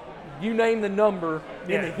top, you name the number,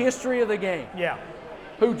 in the history of the game,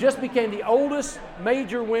 who just became the oldest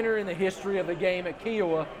major winner in the history of the game at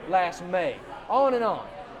Kiowa last May, on and on.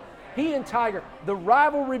 He and Tiger, the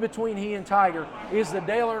rivalry between he and Tiger is the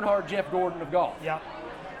Dale Earnhardt, Jeff Gordon of golf. Yeah.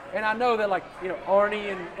 And I know that, like, you know,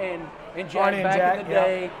 Arnie and Jack Arnie back and in the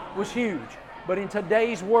day was huge. But in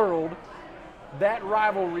today's world, that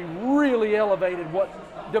rivalry really elevated what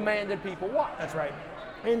demanded people watch. That's right.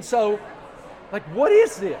 And so, like, what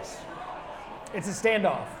is this? It's a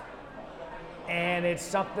standoff. And it's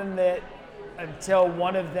something that until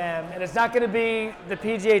one of them, and it's not going to be the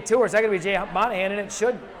PGA Tour, it's not going to be Jay Monahan, and it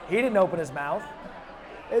shouldn't. He didn't open his mouth.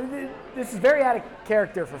 This is very out of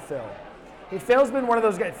character for Phil. Phil's been one of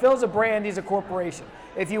those guys. Phil's a brand, he's a corporation.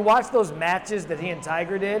 If you watch those matches that he and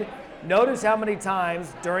Tiger did, notice how many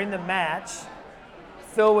times during the match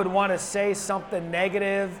Phil would want to say something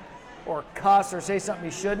negative or cuss or say something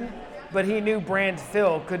he shouldn't, but he knew brand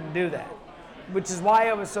Phil couldn't do that, which is why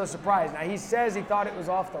I was so surprised. Now, he says he thought it was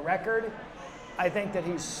off the record. I think that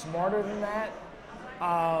he's smarter than that.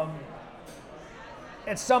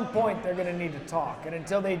 At some point, they're going to need to talk. And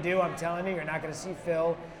until they do, I'm telling you, you're not going to see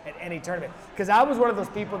Phil at any tournament. Because I was one of those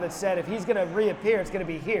people that said if he's going to reappear, it's going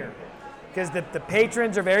to be here. Because the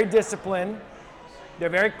patrons are very disciplined. They're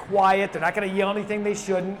very quiet. They're not going to yell anything they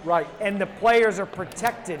shouldn't. Right. And the players are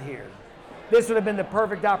protected here. This would have been the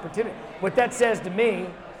perfect opportunity. What that says to me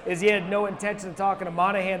is he had no intention of talking to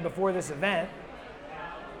Monahan before this event.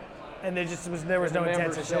 And there was no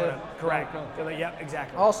intention of showing up. Correct. So, yep,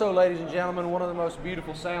 exactly. Also, ladies and gentlemen, one of the most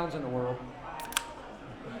beautiful sounds in the world.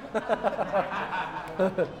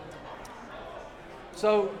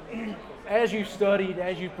 So, as you studied,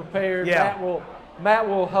 as you prepared, Matt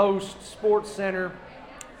will host Sports Center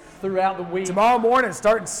throughout the week. Tomorrow morning,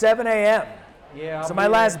 starting 7 a.m. Yeah. So my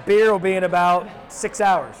last beer will be in about 6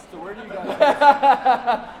 hours. So where do you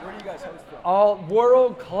guys host from? All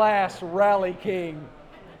world-class Rally King.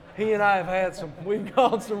 He and I have had we've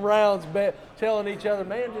gone some rounds telling each other,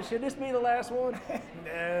 man, should this be the last one?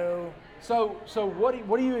 No. So what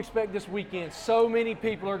do you expect this weekend? So many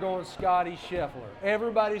people are going Scotty Scheffler.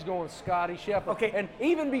 Everybody's going Scotty Scheffler. Okay. And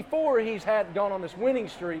even before he's gone on this winning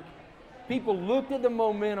streak, people looked at the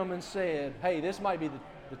momentum and said, hey, this might be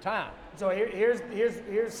the time. So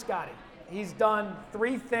here's Scotty. He's done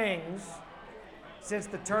 3 things since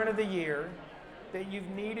the turn of the year that you've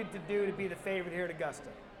needed to do to be the favorite here at Augusta.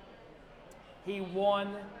 He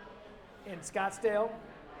won in Scottsdale.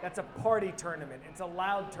 That's a party tournament. It's a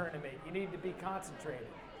loud tournament. You need to be concentrated.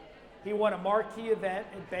 He won a marquee event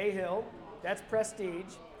at Bay Hill. That's prestige.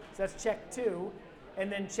 So that's check 2.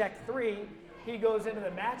 And then check 3, he goes into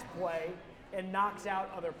the match play and knocks out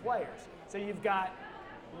other players. So you've got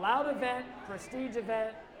loud event, prestige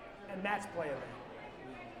event, and match play event.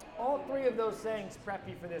 All 3 of those things prep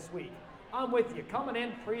you for this week. I'm with you. Coming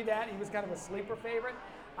in pre that, he was kind of a sleeper favorite.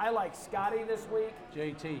 I like Scotty this week.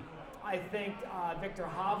 JT. I think Victor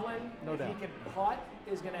Hovland, No if doubt. he can putt,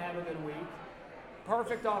 is going to have a good week.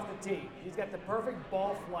 Perfect off the tee. He's got the perfect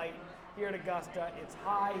ball flight here at Augusta. It's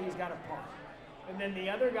high. He's got a putt. And then the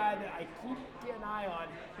other guy that I keep an eye on,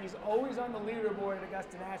 he's always on the leaderboard at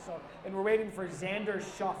Augusta National, and we're waiting for Xander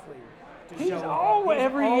Schauffele to show up.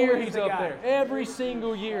 Every year always he's the up guy. there. Every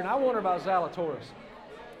single year. And I wonder about Zalatoris.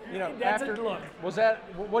 You know, That's after a look. was that?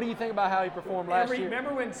 What do you think about how he performed last year?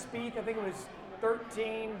 Remember when Spieth, I think it was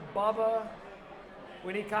 13, Bubba,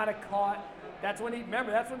 when he kind of caught. That's when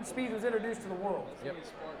Spieth was introduced to the world. Yep.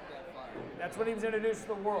 That's when he was introduced to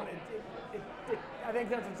the world. I think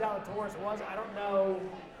that's what Zalatoris was. I don't know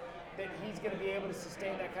that he's going to be able to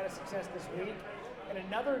sustain that kind of success this week. And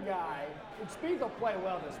another guy, and Spieth will play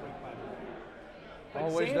well this week, by the way. But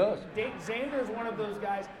Always does. Xander is one of those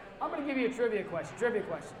guys. I'm going to give you a trivia question.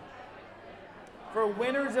 For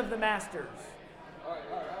winners of the Masters.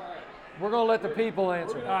 We're going to let the people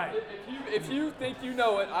answer. All right. If you think you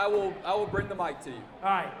know it, I will bring the mic to you. All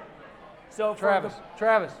right. So for Travis.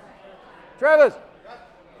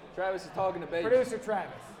 Travis is talking to baby. producer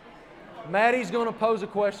Travis, Maddie's going to pose a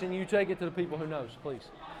question. You take it to the people who knows, please.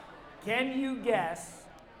 can you guess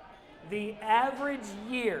the average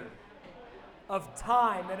year of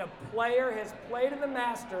time that a player has played in the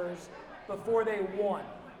Masters before they won?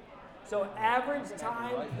 So average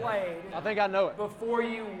time played I think I know it. before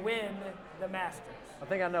you win the Masters. I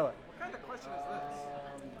think I know it.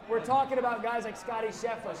 We're talking about guys like Scotty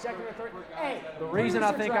Scheffler, second or third. Hey, The reason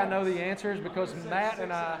I producer think I know Travis. the answer is because Matt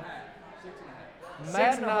and I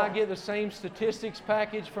and a half. get the same statistics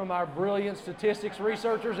package from our brilliant statistics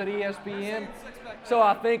researchers at ESPN. So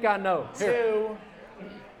I think I know. Here. 2,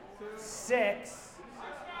 6.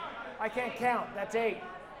 I can't count. That's 8.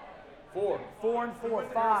 4. 4 and 4,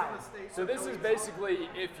 5. So this is basically,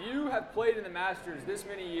 if you have played in the Masters this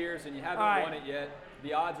many years and you haven't All right. won it yet,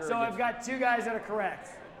 the odds are So against I've got 2 guys that are correct.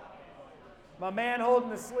 My man holding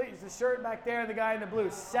the shirt back there, and the guy in the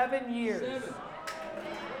blue. 7 years. 7.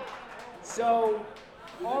 So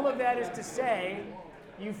all of that is to say,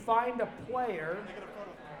 you find a player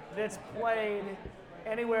that's played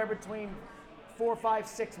anywhere between 4, 5,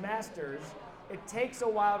 6 Masters. It takes a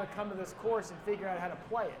while to come to this course and figure out how to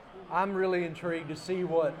play it. I'm really intrigued to see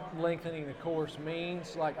what lengthening the course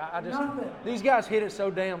means. Like I just Nothing. these guys hit it so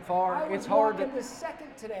damn far. I was It's hard to walking the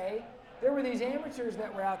second today. There were these amateurs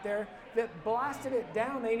that were out there that blasted it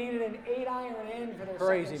down. They needed an 8-iron in for their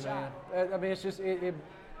crazy, second man. shot. I mean, it's just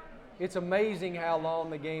it's amazing how long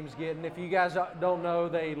the games get. And if you guys don't know,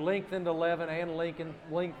 they lengthened 11 and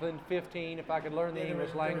lengthened 15. If I could learn the Yeah, there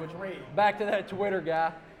English were language. 3. Back to that Twitter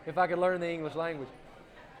guy. If I could learn the English language.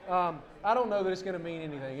 I don't know that it's going to mean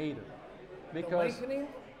anything either, The because lengthening,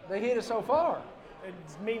 they hit it so far. it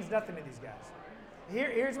means nothing to these guys.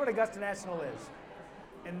 Here's what Augusta National is,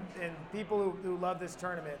 and people who love this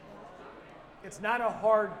tournament. It's not a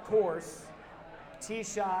hard course, tee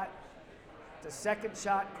shot to second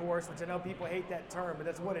shot course, which I know people hate that term, but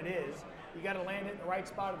that's what it is. You got to land it in the right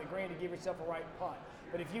spot of the green to give yourself a right putt.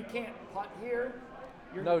 But if you can't putt here,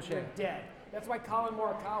 you're No chance. dead. That's why Colin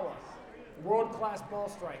Morikawa, world-class ball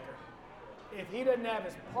striker. If he doesn't have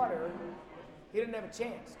his putter, he doesn't have a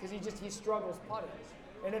chance because he struggles putting.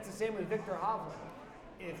 And it's the same with Victor Hovland.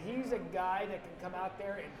 If he's a guy that can come out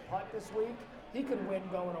there and putt this week, he could win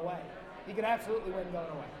going away. He could absolutely win going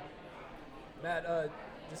away. Matt,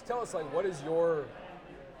 just tell us, like, what is your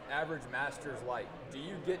average Masters like? Do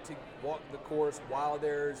you get to walk the course while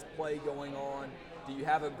there's play going on? Do you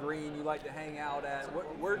have a green you like to hang out at?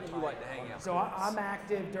 Where do you like to hang out? So I'm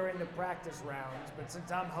active during the practice rounds, but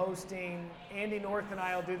since I'm hosting, Andy North and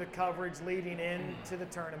I will do the coverage leading into the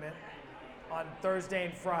tournament on Thursday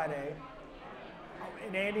and Friday.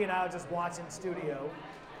 And Andy and I will just watch in studio.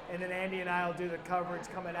 And then Andy and I will do the coverage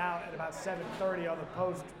coming out at about 7:30 on the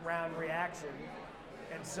post-round reaction.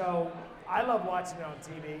 And so I love watching it on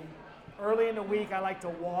TV. Early in the week, I like to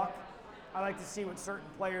walk. I like to see what certain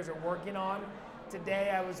players are working on. Today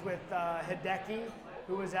I was with Hideki,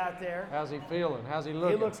 who was out there. How's he feeling? How's he He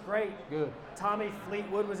looking? looks great. Good. Tommy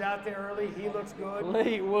Fleetwood was out there early. He looks good.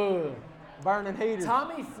 Fleetwood. Burning heaters.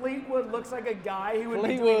 Tommy Fleetwood looks like a guy who would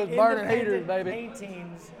Fleetwood be doing burning heaters, independent baby.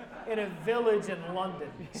 paintings in a village in London.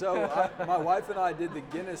 So my wife and I did the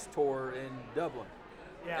Guinness tour in Dublin.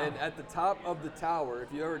 Yeah. And at the top of the tower,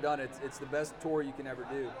 if you've ever done it, it's the best tour you can ever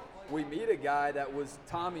do. We meet a guy that was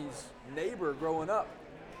Tommy's neighbor growing up.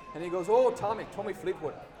 And he goes, "Oh, Tommy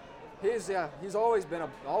Fleetwood. He's always been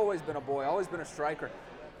a boy, always been a striker."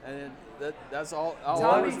 And that's all. I'll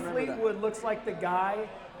Tommy always remember Fleetwood looks like the guy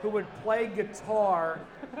who would play guitar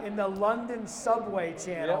in the London subway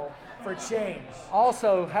channel for change.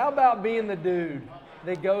 Also, how about being the dude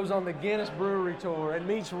that goes on the Guinness Brewery tour and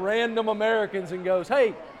meets random Americans and goes,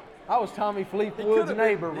 "Hey, I was Tommy Fleetwood's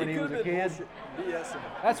neighbor when he was a kid."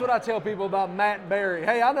 That's what I tell people about Matt Berry.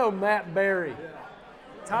 Hey, I know Matt Berry.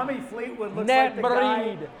 Tommy Fleetwood looks Nat like the guy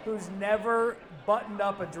Breed. who's never buttoned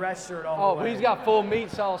up a dress shirt all the Oh, way. he's got full meat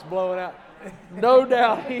sauce blowing out. No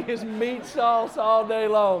doubt he is meat sauce all day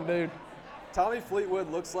long, dude. Tommy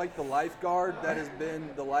Fleetwood looks like the lifeguard that has been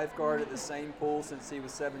the lifeguard at the same pool since he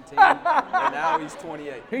was 17, and now he's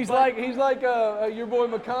 28. He's like your boy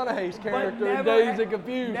McConaughey's character in Dazed and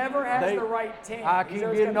Confused. Never has the right tan. I He's keep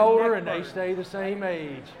always getting got the older neck and they burn. stay the same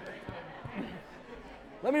age.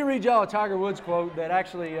 Let me read y'all a Tiger Woods quote that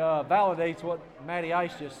actually validates what Matty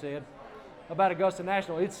Ice just said about Augusta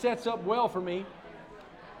National. It sets up well for me.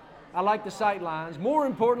 I like the sight lines. More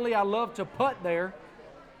importantly, I love to putt there.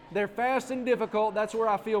 They're fast and difficult. That's where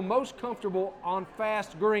I feel most comfortable on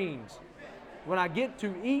fast greens. When I get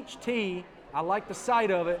to each tee, I like the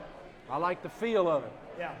sight of it. I like the feel of it.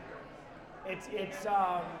 Yeah. It's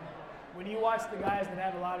when you watch the guys that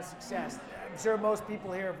have a lot of success, I'm sure most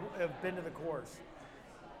people here have been to the course.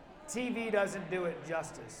 TV doesn't do it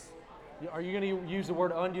justice. Are you going to use the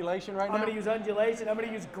word undulation right now? I'm going to use undulation. I'm going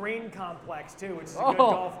to use green complex too, which is a good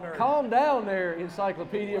golf nerd. Calm down there,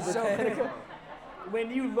 Encyclopedia Britannica.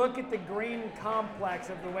 When you look at the green complex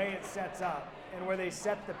of the way it sets up and where they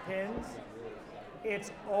set the pins,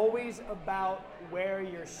 it's always about where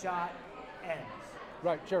your shot ends.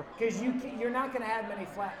 Right, sure. Because you're not going to have many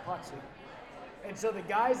flat putts here. And so the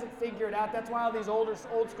guys that figure it out, that's why all these old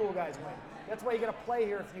school guys win. That's why you got to play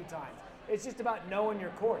here a few times. It's just about knowing your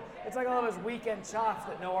court. It's like all those weekend chops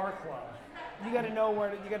that know our club. You got to know where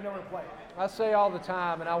to play. I say all the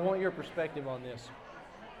time, and I want your perspective on this.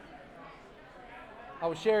 I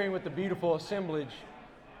was sharing with the beautiful assemblage.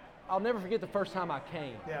 I'll never forget the first time I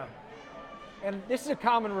came. Yeah. And this is a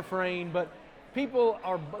common refrain, but people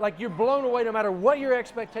are like, you're blown away no matter what your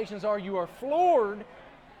expectations are. You are floored.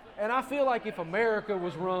 And I feel like if America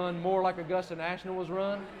was run more like Augusta National was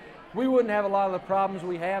run, we wouldn't have a lot of the problems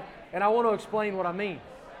we have. And I want to explain what I mean.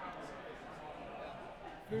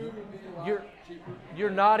 You're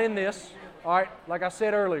not in this. All right, like I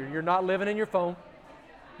said earlier, you're not living in your phone.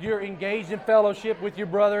 You're engaged in fellowship with your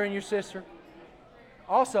brother and your sister.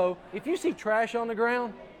 Also, if you see trash on the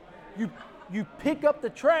ground, you pick up the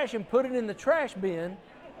trash and put it in the trash bin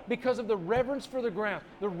because of the reverence for the ground.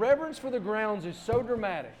 The reverence for the grounds is so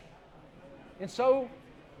dramatic and so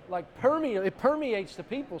like it permeates the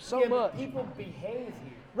people so much. But people behave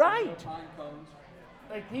here. Right.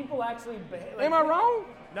 Like people actually behave. Am I wrong?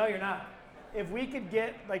 No, you're not. If we could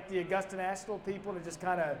get like the Augusta National people to just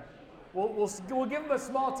kind of, we'll give them a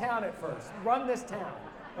small town at first. Run this town.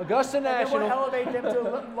 Augusta And then we'll National. elevate them to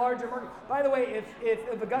a larger market. By the way,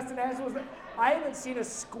 if Augusta National was, I haven't seen a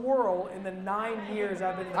squirrel in the 9 years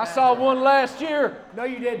I've been in the I saw National. one last year. No,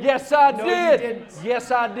 you didn't. Yes, I no, did. You didn't.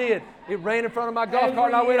 Yes, I did. It ran in front of my golf cart,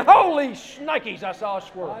 and I Every went, year. "Holy shnikes! I saw a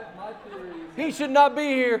squirrel." He should not be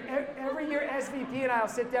here. Every year, SVP and I will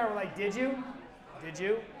sit down. We're like, "Did you? Did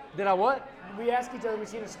you?" Did I what? We ask each other, "We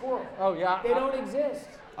seen a squirrel?" Oh yeah. They don't exist.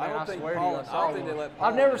 I Man, don't think swear to you, pollen. I I saw don't think they one. let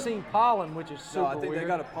pollen. I've never seen pollen, which is super No, I think weird. they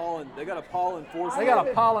got a pollen. They got a pollen force. They got I a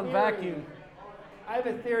have pollen theory. vacuum. I have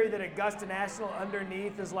a theory that Augusta National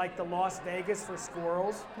underneath is like the Las Vegas for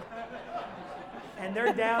squirrels. And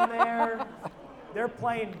they're down there, they're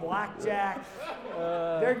playing blackjack,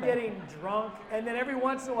 they're getting drunk, and then every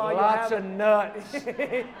once in a while Lots of nuts.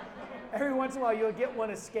 every once in a while you'll get one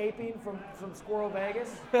escaping from Squirrel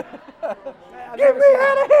Vegas. Get me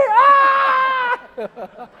out of here!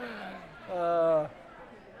 Ah!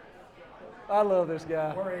 I love this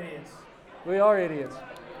guy. We're idiots. We are idiots.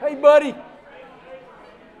 Hey, buddy,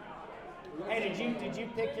 Hey, did you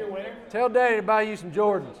pick your winner? tell Daddy to buy you some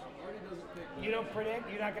Jordans. You don't predict?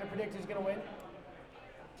 You're not going to predict who's going to win?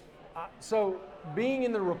 So, being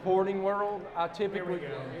in the reporting world, I typically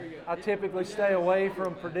stay away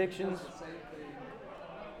from predictions.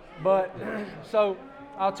 But so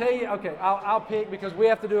I'll tell you. Okay, I'll pick because we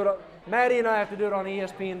have to do it. Maddie and I have to do it on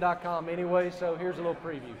ESPN.com anyway. So here's a little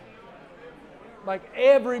preview. like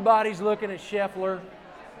everybody's looking at Scheffler.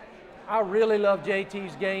 I really love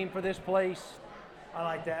JT's game for this place. I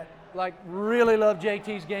like that. Like, really love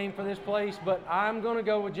JT's game for this place, but I'm going to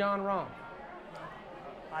go with John Rahm.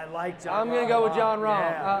 I like John. I'm going to go with John Rahm.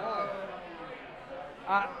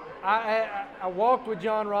 Yeah. I walked with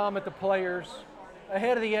John Rahm at the Players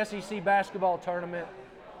ahead of the SEC basketball tournament.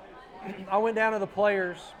 I went down to the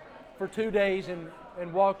Players for 2 days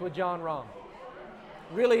and walked with John Rahm.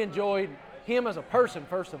 Really enjoyed him as a person,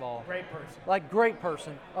 first of all. Great person. Like, great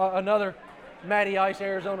person. Another Matty Ice,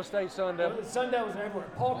 Arizona State Sun Devil. The Sun Devils are everywhere.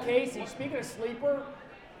 Paul Casey, speaking of sleeper,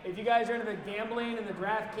 if you guys are into the gambling and the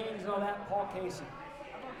DraftKings and all that, Paul Casey.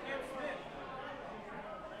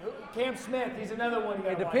 Cam Smith, he's another one you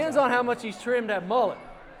got to watch. It depends on how much he's trimmed that mullet.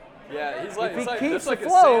 Yeah, he's like, If he it's like, keeps it's the like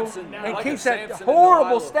flow a Samson, and like keeps a that Samson horrible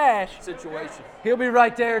and Delilah stash, situation. he'll be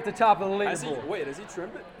right there at the top of the Has leaderboard. wait, has he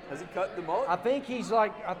trimmed it? Has he cut the mullet? I think he's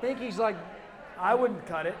like I wouldn't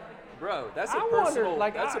cut it. Bro, that's a I wonder, personal,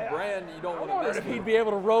 like, that's a brand you don't I want to wonder miss if he'd with. be able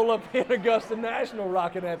to roll up in Augusta National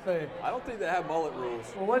rocking that thing. I don't think they have mullet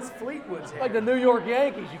rules. Well, what's Fleetwood's hair? Like the New York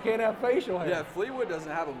Yankees, you can't have facial hair. Yeah, Fleetwood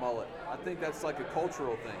doesn't have a mullet. I think that's like a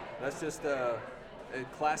cultural thing. That's just a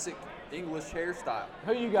classic English hairstyle.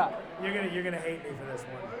 Who you got? You're gonna hate me for this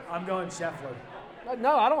one. I'm going Scheffler.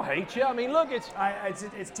 No, I don't hate you. I mean, look, it's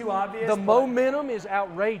It's too obvious. the but momentum is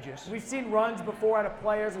outrageous. We've seen runs before out of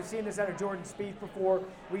players. We've seen this out of Jordan Spieth before.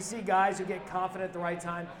 We see guys who get confident at the right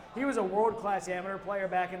time. He was a world-class amateur player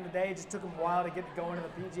back in the day. It just took him a while to get going to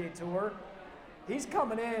the PGA Tour. He's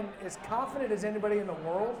coming in as confident as anybody in the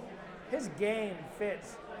world. His game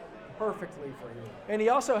fits perfectly for you. And he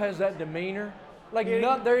also has that demeanor. Like,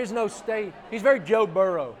 Yeah. there is no stage. He's very Joe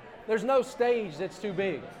Burrow. There's no stage that's too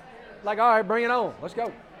big. Like, all right, bring it on. Let's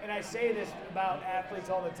go. And I say this about athletes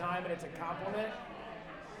all the time, and it's a compliment.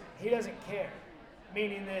 He doesn't care,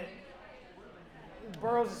 meaning that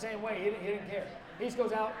Burrow's the same way. He didn't care. He just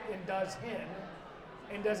goes out and does him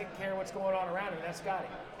and doesn't care what's going on around him. That's Scotty.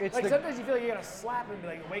 It's Like, the- sometimes you feel like you got to slap him and be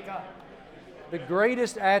like, wake up. The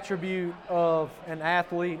greatest attribute of an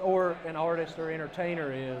athlete or an artist or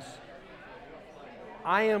entertainer is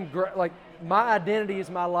like, my identity is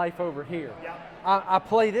my life over here. Yeah. I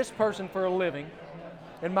play this person for a living,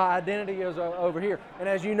 and my identity is over here. And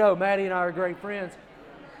as you know, Maddie and I are great friends.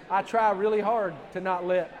 I try really hard to not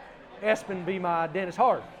let Espen be my identity. It's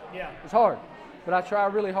hard. Yeah. It's hard. But I try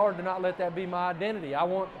really hard to not let that be my identity. I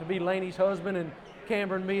want to be Laney's husband and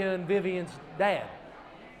Cameron, Mia, and Vivian's dad.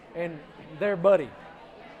 And their buddy.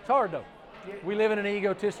 It's hard, though. Yeah. We live in an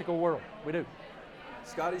egotistical world. We do.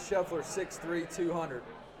 Scotty Scheffler, 6'3", 200.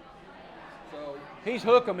 So He's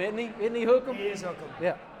Hookem, isn't he? Isn't he Hookem? He is Hookem.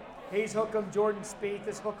 Yeah. He's Hookem. Jordan Spieth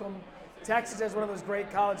is Hookem. Texas has one of those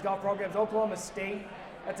great college golf programs. Oklahoma State,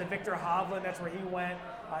 that's a Victor Hovland. That's where he went.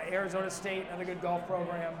 Arizona State, another good golf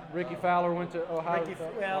program. Ricky Fowler went to Ohio.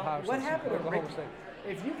 What State, happened to Oklahoma Ricky? State.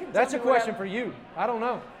 If you can That's tell a me what question for you. I don't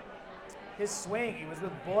know. his swing. He was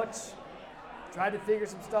with Butch, tried to figure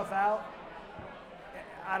some stuff out.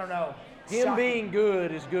 I don't know. Him Shocking. being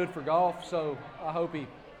good is good for golf, so I hope he.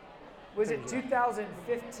 Was it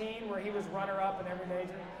 2015 where he was runner-up in every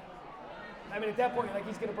major? I mean, at that point, you're like,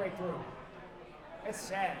 he's going to break through. It's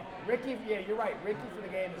sad. Ricky, yeah, you're right. Ricky for the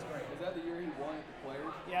game is great. is that the year he won at the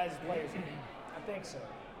Players? Yeah, his players. I think so.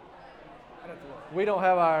 I'd have to look. We don't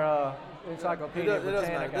have our It encyclopedia. doesn't matter.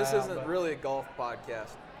 Britannica This out, isn't but- really a golf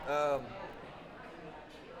podcast.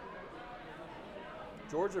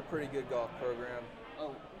 Georgia, a pretty good golf program.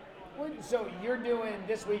 Oh, So you're doing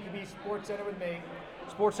this week to be Sports Center with me.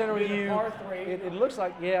 Sports Center with Doing a you. par three. It looks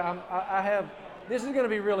like, yeah, I have. This is going to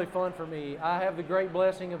be really fun for me. I have the great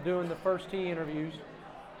blessing of doing the first tee interviews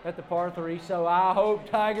at the par 3, so I hope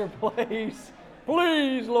Tiger plays.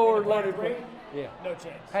 Please, Lord, In the let par him play. three? Yeah. No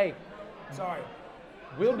chance. Hey, Sorry.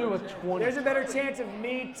 we'll do a 20. There's a better chance of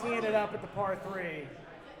me teeing it up at the par 3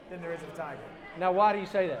 than there is of Tiger. Now, why do you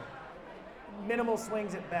say that? Minimal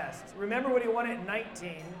swings at best. Remember when he won it at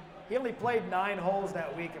 19? He only played 9 holes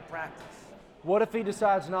that week at practice. What if he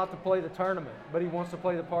decides not to play the tournament, but he wants to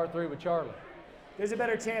play the par 3 with Charlie? There's a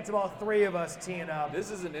better chance of all 3 of us teeing up.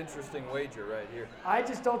 this is an interesting wager right here. I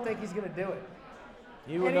just don't think he's going to do it.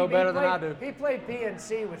 You would And know he better than I played- do. He played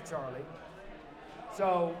PNC with Charlie.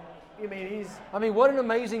 So, I mean, I mean, what an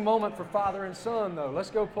amazing moment for father and son, though.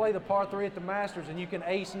 Let's go play the par 3 at the Masters, and you can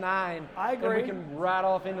ace 9. I And agree. we can ride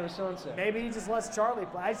off into the sunset. maybe he just lets Charlie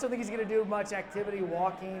play. I just don't think he's going to do much activity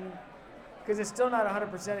walking because it's still not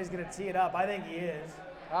 100% he's going to tee it up. I think he is.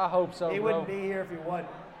 I hope so, He bro. wouldn't be here if he wasn't.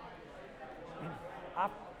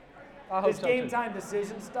 I hope This so, game too. time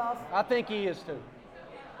decision stuff, I think he is, too.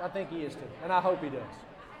 I think he is, too. And I hope he does.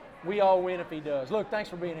 We all win if he does. Look, thanks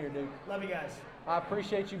for being here, dude. love you guys. I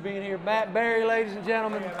appreciate you being here. Matt Berry, ladies and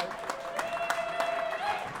gentlemen.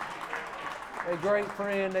 A great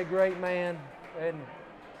friend, a great man, and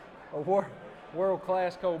a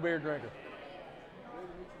world-class cold beer drinker.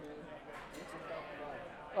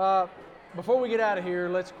 Before we get out of here,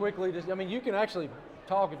 let's quickly you can actually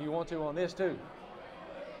talk if you want to on this too.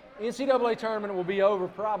 NCAA tournament will be over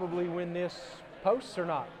probably when this posts or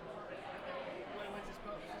not.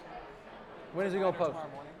 When is it going to post?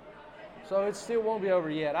 So it still won't be over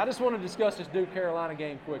yet. I just want to discuss this Duke-Carolina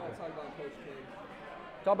game quickly.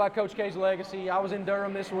 Talk about Coach K's legacy. I was in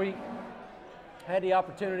Durham this week. Had the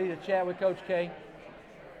opportunity to chat with Coach K.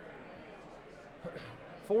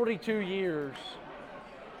 42 years,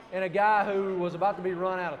 and a guy who was about to be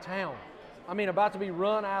run out of town. About to be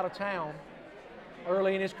run out of town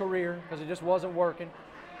early in his career because it just wasn't working.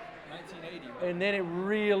 1980. And then it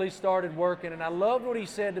really started working. And I loved what he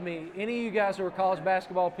said to me. Any of you guys who are college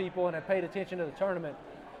basketball people and have paid attention to the tournament,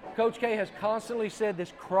 Coach K has constantly said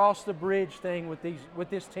this cross the bridge thing with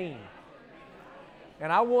this team.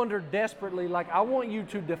 And I wonder desperately, I want you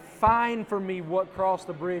to define for me what cross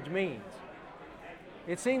the bridge means.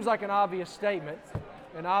 It seems like an obvious statement,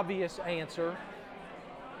 an obvious answer,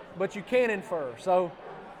 but you can infer. So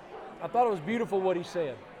I thought it was beautiful what he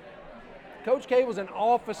said. Coach K was an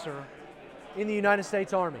officer in the United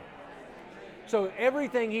States Army. So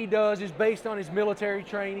everything he does is based on his military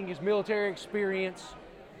training, his military experience,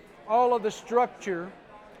 all of the structure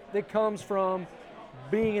that comes from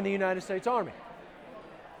being in the United States Army.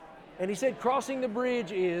 And he said crossing the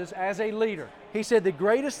bridge is, as a leader, he said the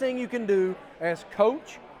greatest thing you can do as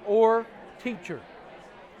coach or teacher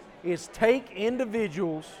is take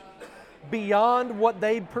individuals beyond what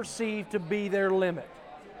they perceive to be their limit.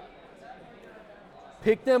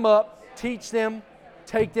 Pick them up, teach them,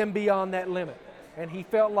 take them beyond that limit. And he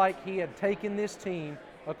felt like he had taken this team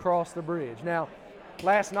across the bridge. Now,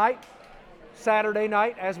 last night, Saturday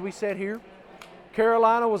night, as we said here,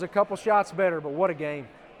 Carolina was a couple shots better, but what a game.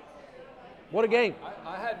 What a game.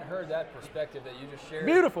 I hadn't heard that perspective that you just shared.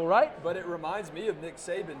 Beautiful, right? But it reminds me of Nick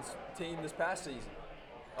Saban's team this past season,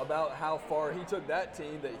 about how far he took that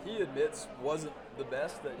team that he admits wasn't the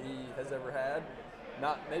best that he has ever had.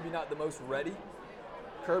 Maybe not the most ready.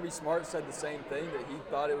 Kirby Smart said the same thing, that he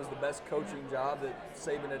thought it was the best coaching job that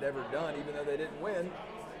Saban had ever done, even though they didn't win.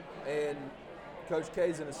 And Coach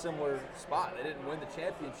K's in a similar spot. They didn't win the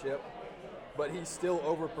championship, but he still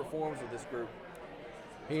overperforms with this group.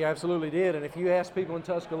 He absolutely did. And if you ask people in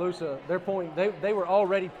Tuscaloosa, they were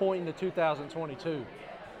already pointing to 2022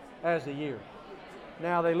 as the year.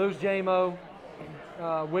 Now they lose J-Mo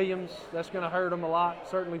Williams. That's going to hurt them a lot,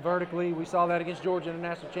 certainly vertically. We saw that against Georgia in the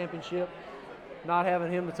national championship. Not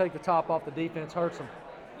having him to take the top off the defense hurts them.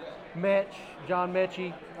 John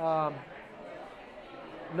Mechie,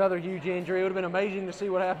 another huge injury. It would have been amazing to see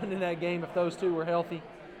what happened in that game if those two were healthy.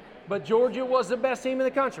 But Georgia was the best team in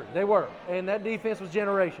the country. They were. And that defense was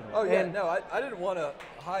generational. Oh, yeah. No, I didn't want to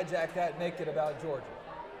hijack that and make it about Georgia.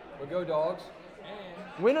 But go Dogs.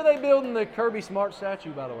 When are they building the Kirby Smart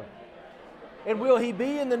statue, by the way? And will he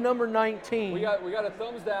be in the number 19? We got a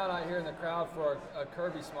thumbs down out here in the crowd for a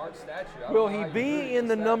Kirby Smart statue. Will he be in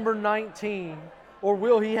the number 19, or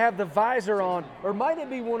will he have the visor on, or might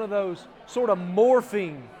it be one of those sort of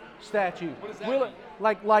morphing statues? What does that will mean?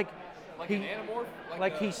 It, like he, an anamorph?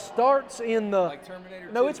 Like he starts in the. Like Terminator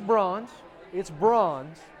 2? No, it's bronze. It's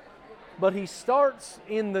bronze, but he starts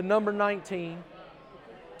in the number 19,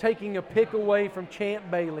 taking a pick away from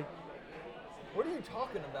Champ Bailey. What are you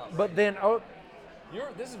talking about? But then,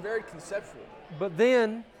 this is very conceptual. But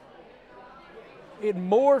then it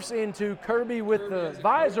morphs into Kirby with the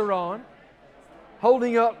visor on,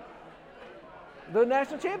 holding up the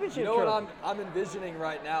national championship. You know trophy. what I'm envisioning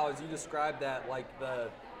right now as you describe that, like the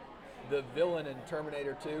villain in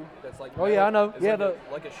Terminator 2. That's like oh yeah, I know. Yeah,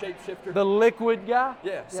 like a shapeshifter. The liquid guy.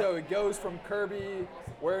 Yeah. So it goes from Kirby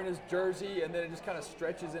wearing his jersey, and then it just kind of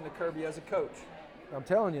stretches into Kirby as a coach. I'm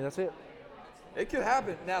telling you, that's it. It could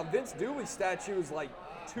happen. Now, Vince Dooley's statue is like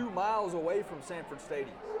 2 miles away from Sanford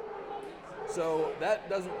Stadium. So that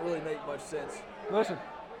doesn't really make much sense. Listen,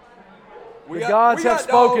 We the gods have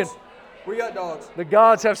spoken. Dogs. We got dogs. The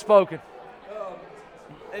gods have spoken.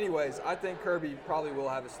 Anyways, I think Kirby probably will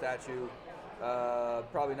have a statue.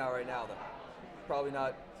 Probably not right now, though. Probably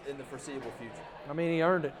not in the foreseeable future. I mean, he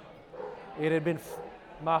earned it. It had been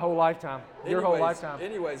my whole lifetime. Your whole lifetime.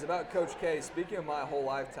 Anyways, about Coach K, speaking of my whole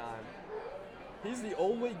lifetime, he's the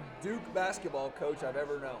only Duke basketball coach I've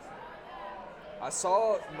ever known. I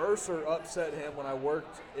saw Mercer upset him when I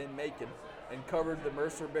worked in Macon and covered the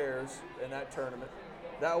Mercer Bears in that tournament.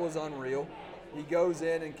 That was unreal. He goes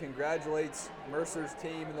in and congratulates Mercer's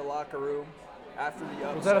team in the locker room after the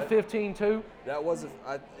upset. Was that a 15-2? That was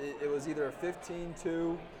it was either a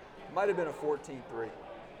 15-2, might have been a 14-3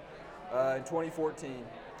 in 2014.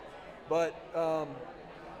 But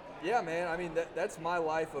yeah, man, I mean that's my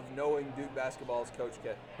life of knowing Duke basketball as Coach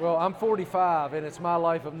K. Well, I'm 45, and it's my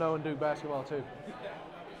life of knowing Duke basketball too.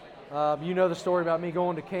 You know the story about me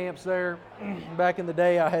going to camps there. Back in the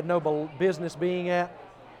day, I had no business being at.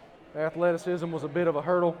 Athleticism was a bit of a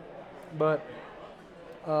hurdle, but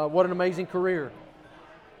what an amazing career.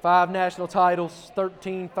 5 national titles,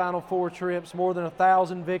 13 Final Four trips, more than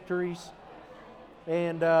 1,000 victories,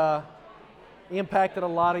 and impacted a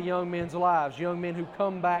lot of young men's lives, young men who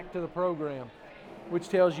come back to the program, which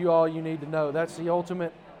tells you all you need to know. That's the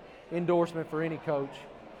ultimate endorsement for any coach.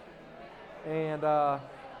 And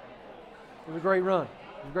it was a great run.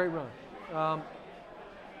 It was a great run.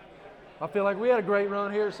 I feel like we had a great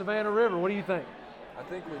run here at Savannah River. What do you think? I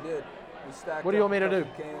think we did. We stacked. What do you want me to do?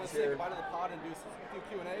 Let's say goodbye to the pod and do a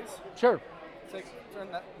few Q&As. Sure.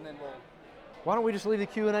 Turn that, and then we'll. Why don't we just leave the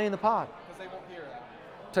Q&A in the pod? Because they won't hear that.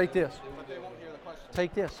 Take this. But they won't hear the question.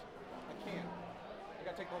 Take this. I can't. I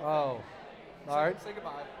gotta take the whole thing. Oh, all right. Say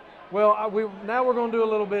goodbye. Well, now we're going to do a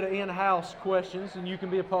little bit of in-house questions, and you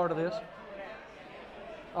can be a part of this.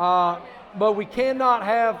 But we cannot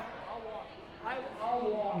have.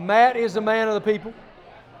 Matt is a man of the people.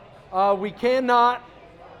 We cannot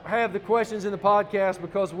have the questions in the podcast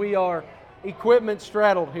because we are equipment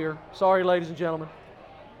straddled here. Sorry, ladies and gentlemen.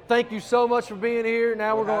 Thank you so much for being here.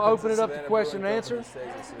 Now we're going to open it up to question and answer.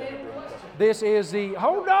 This is the,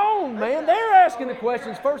 hold on, man. They're asking the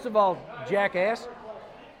questions. First of all, jackass.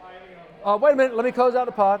 Wait a minute. Let me close out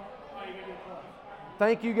the pod.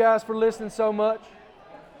 Thank you guys for listening so much.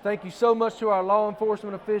 Thank you so much to our law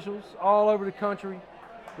enforcement officials all over the country,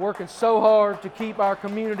 working so hard to keep our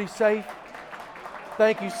community safe.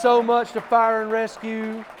 Thank you so much to Fire and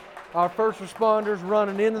Rescue, our first responders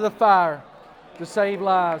running into the fire to save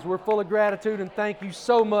lives. We're full of gratitude, and thank you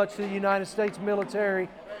so much to the United States military.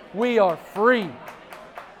 We are free,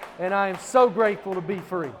 and I am so grateful to be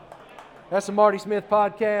free. That's the Marty Smith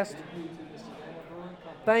Podcast.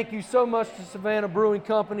 Thank you so much to Savannah Brewing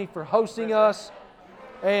Company for hosting us.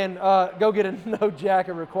 And go get a no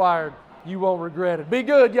jacket required. You won't regret it. Be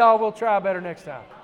good, y'all. We'll try better next time.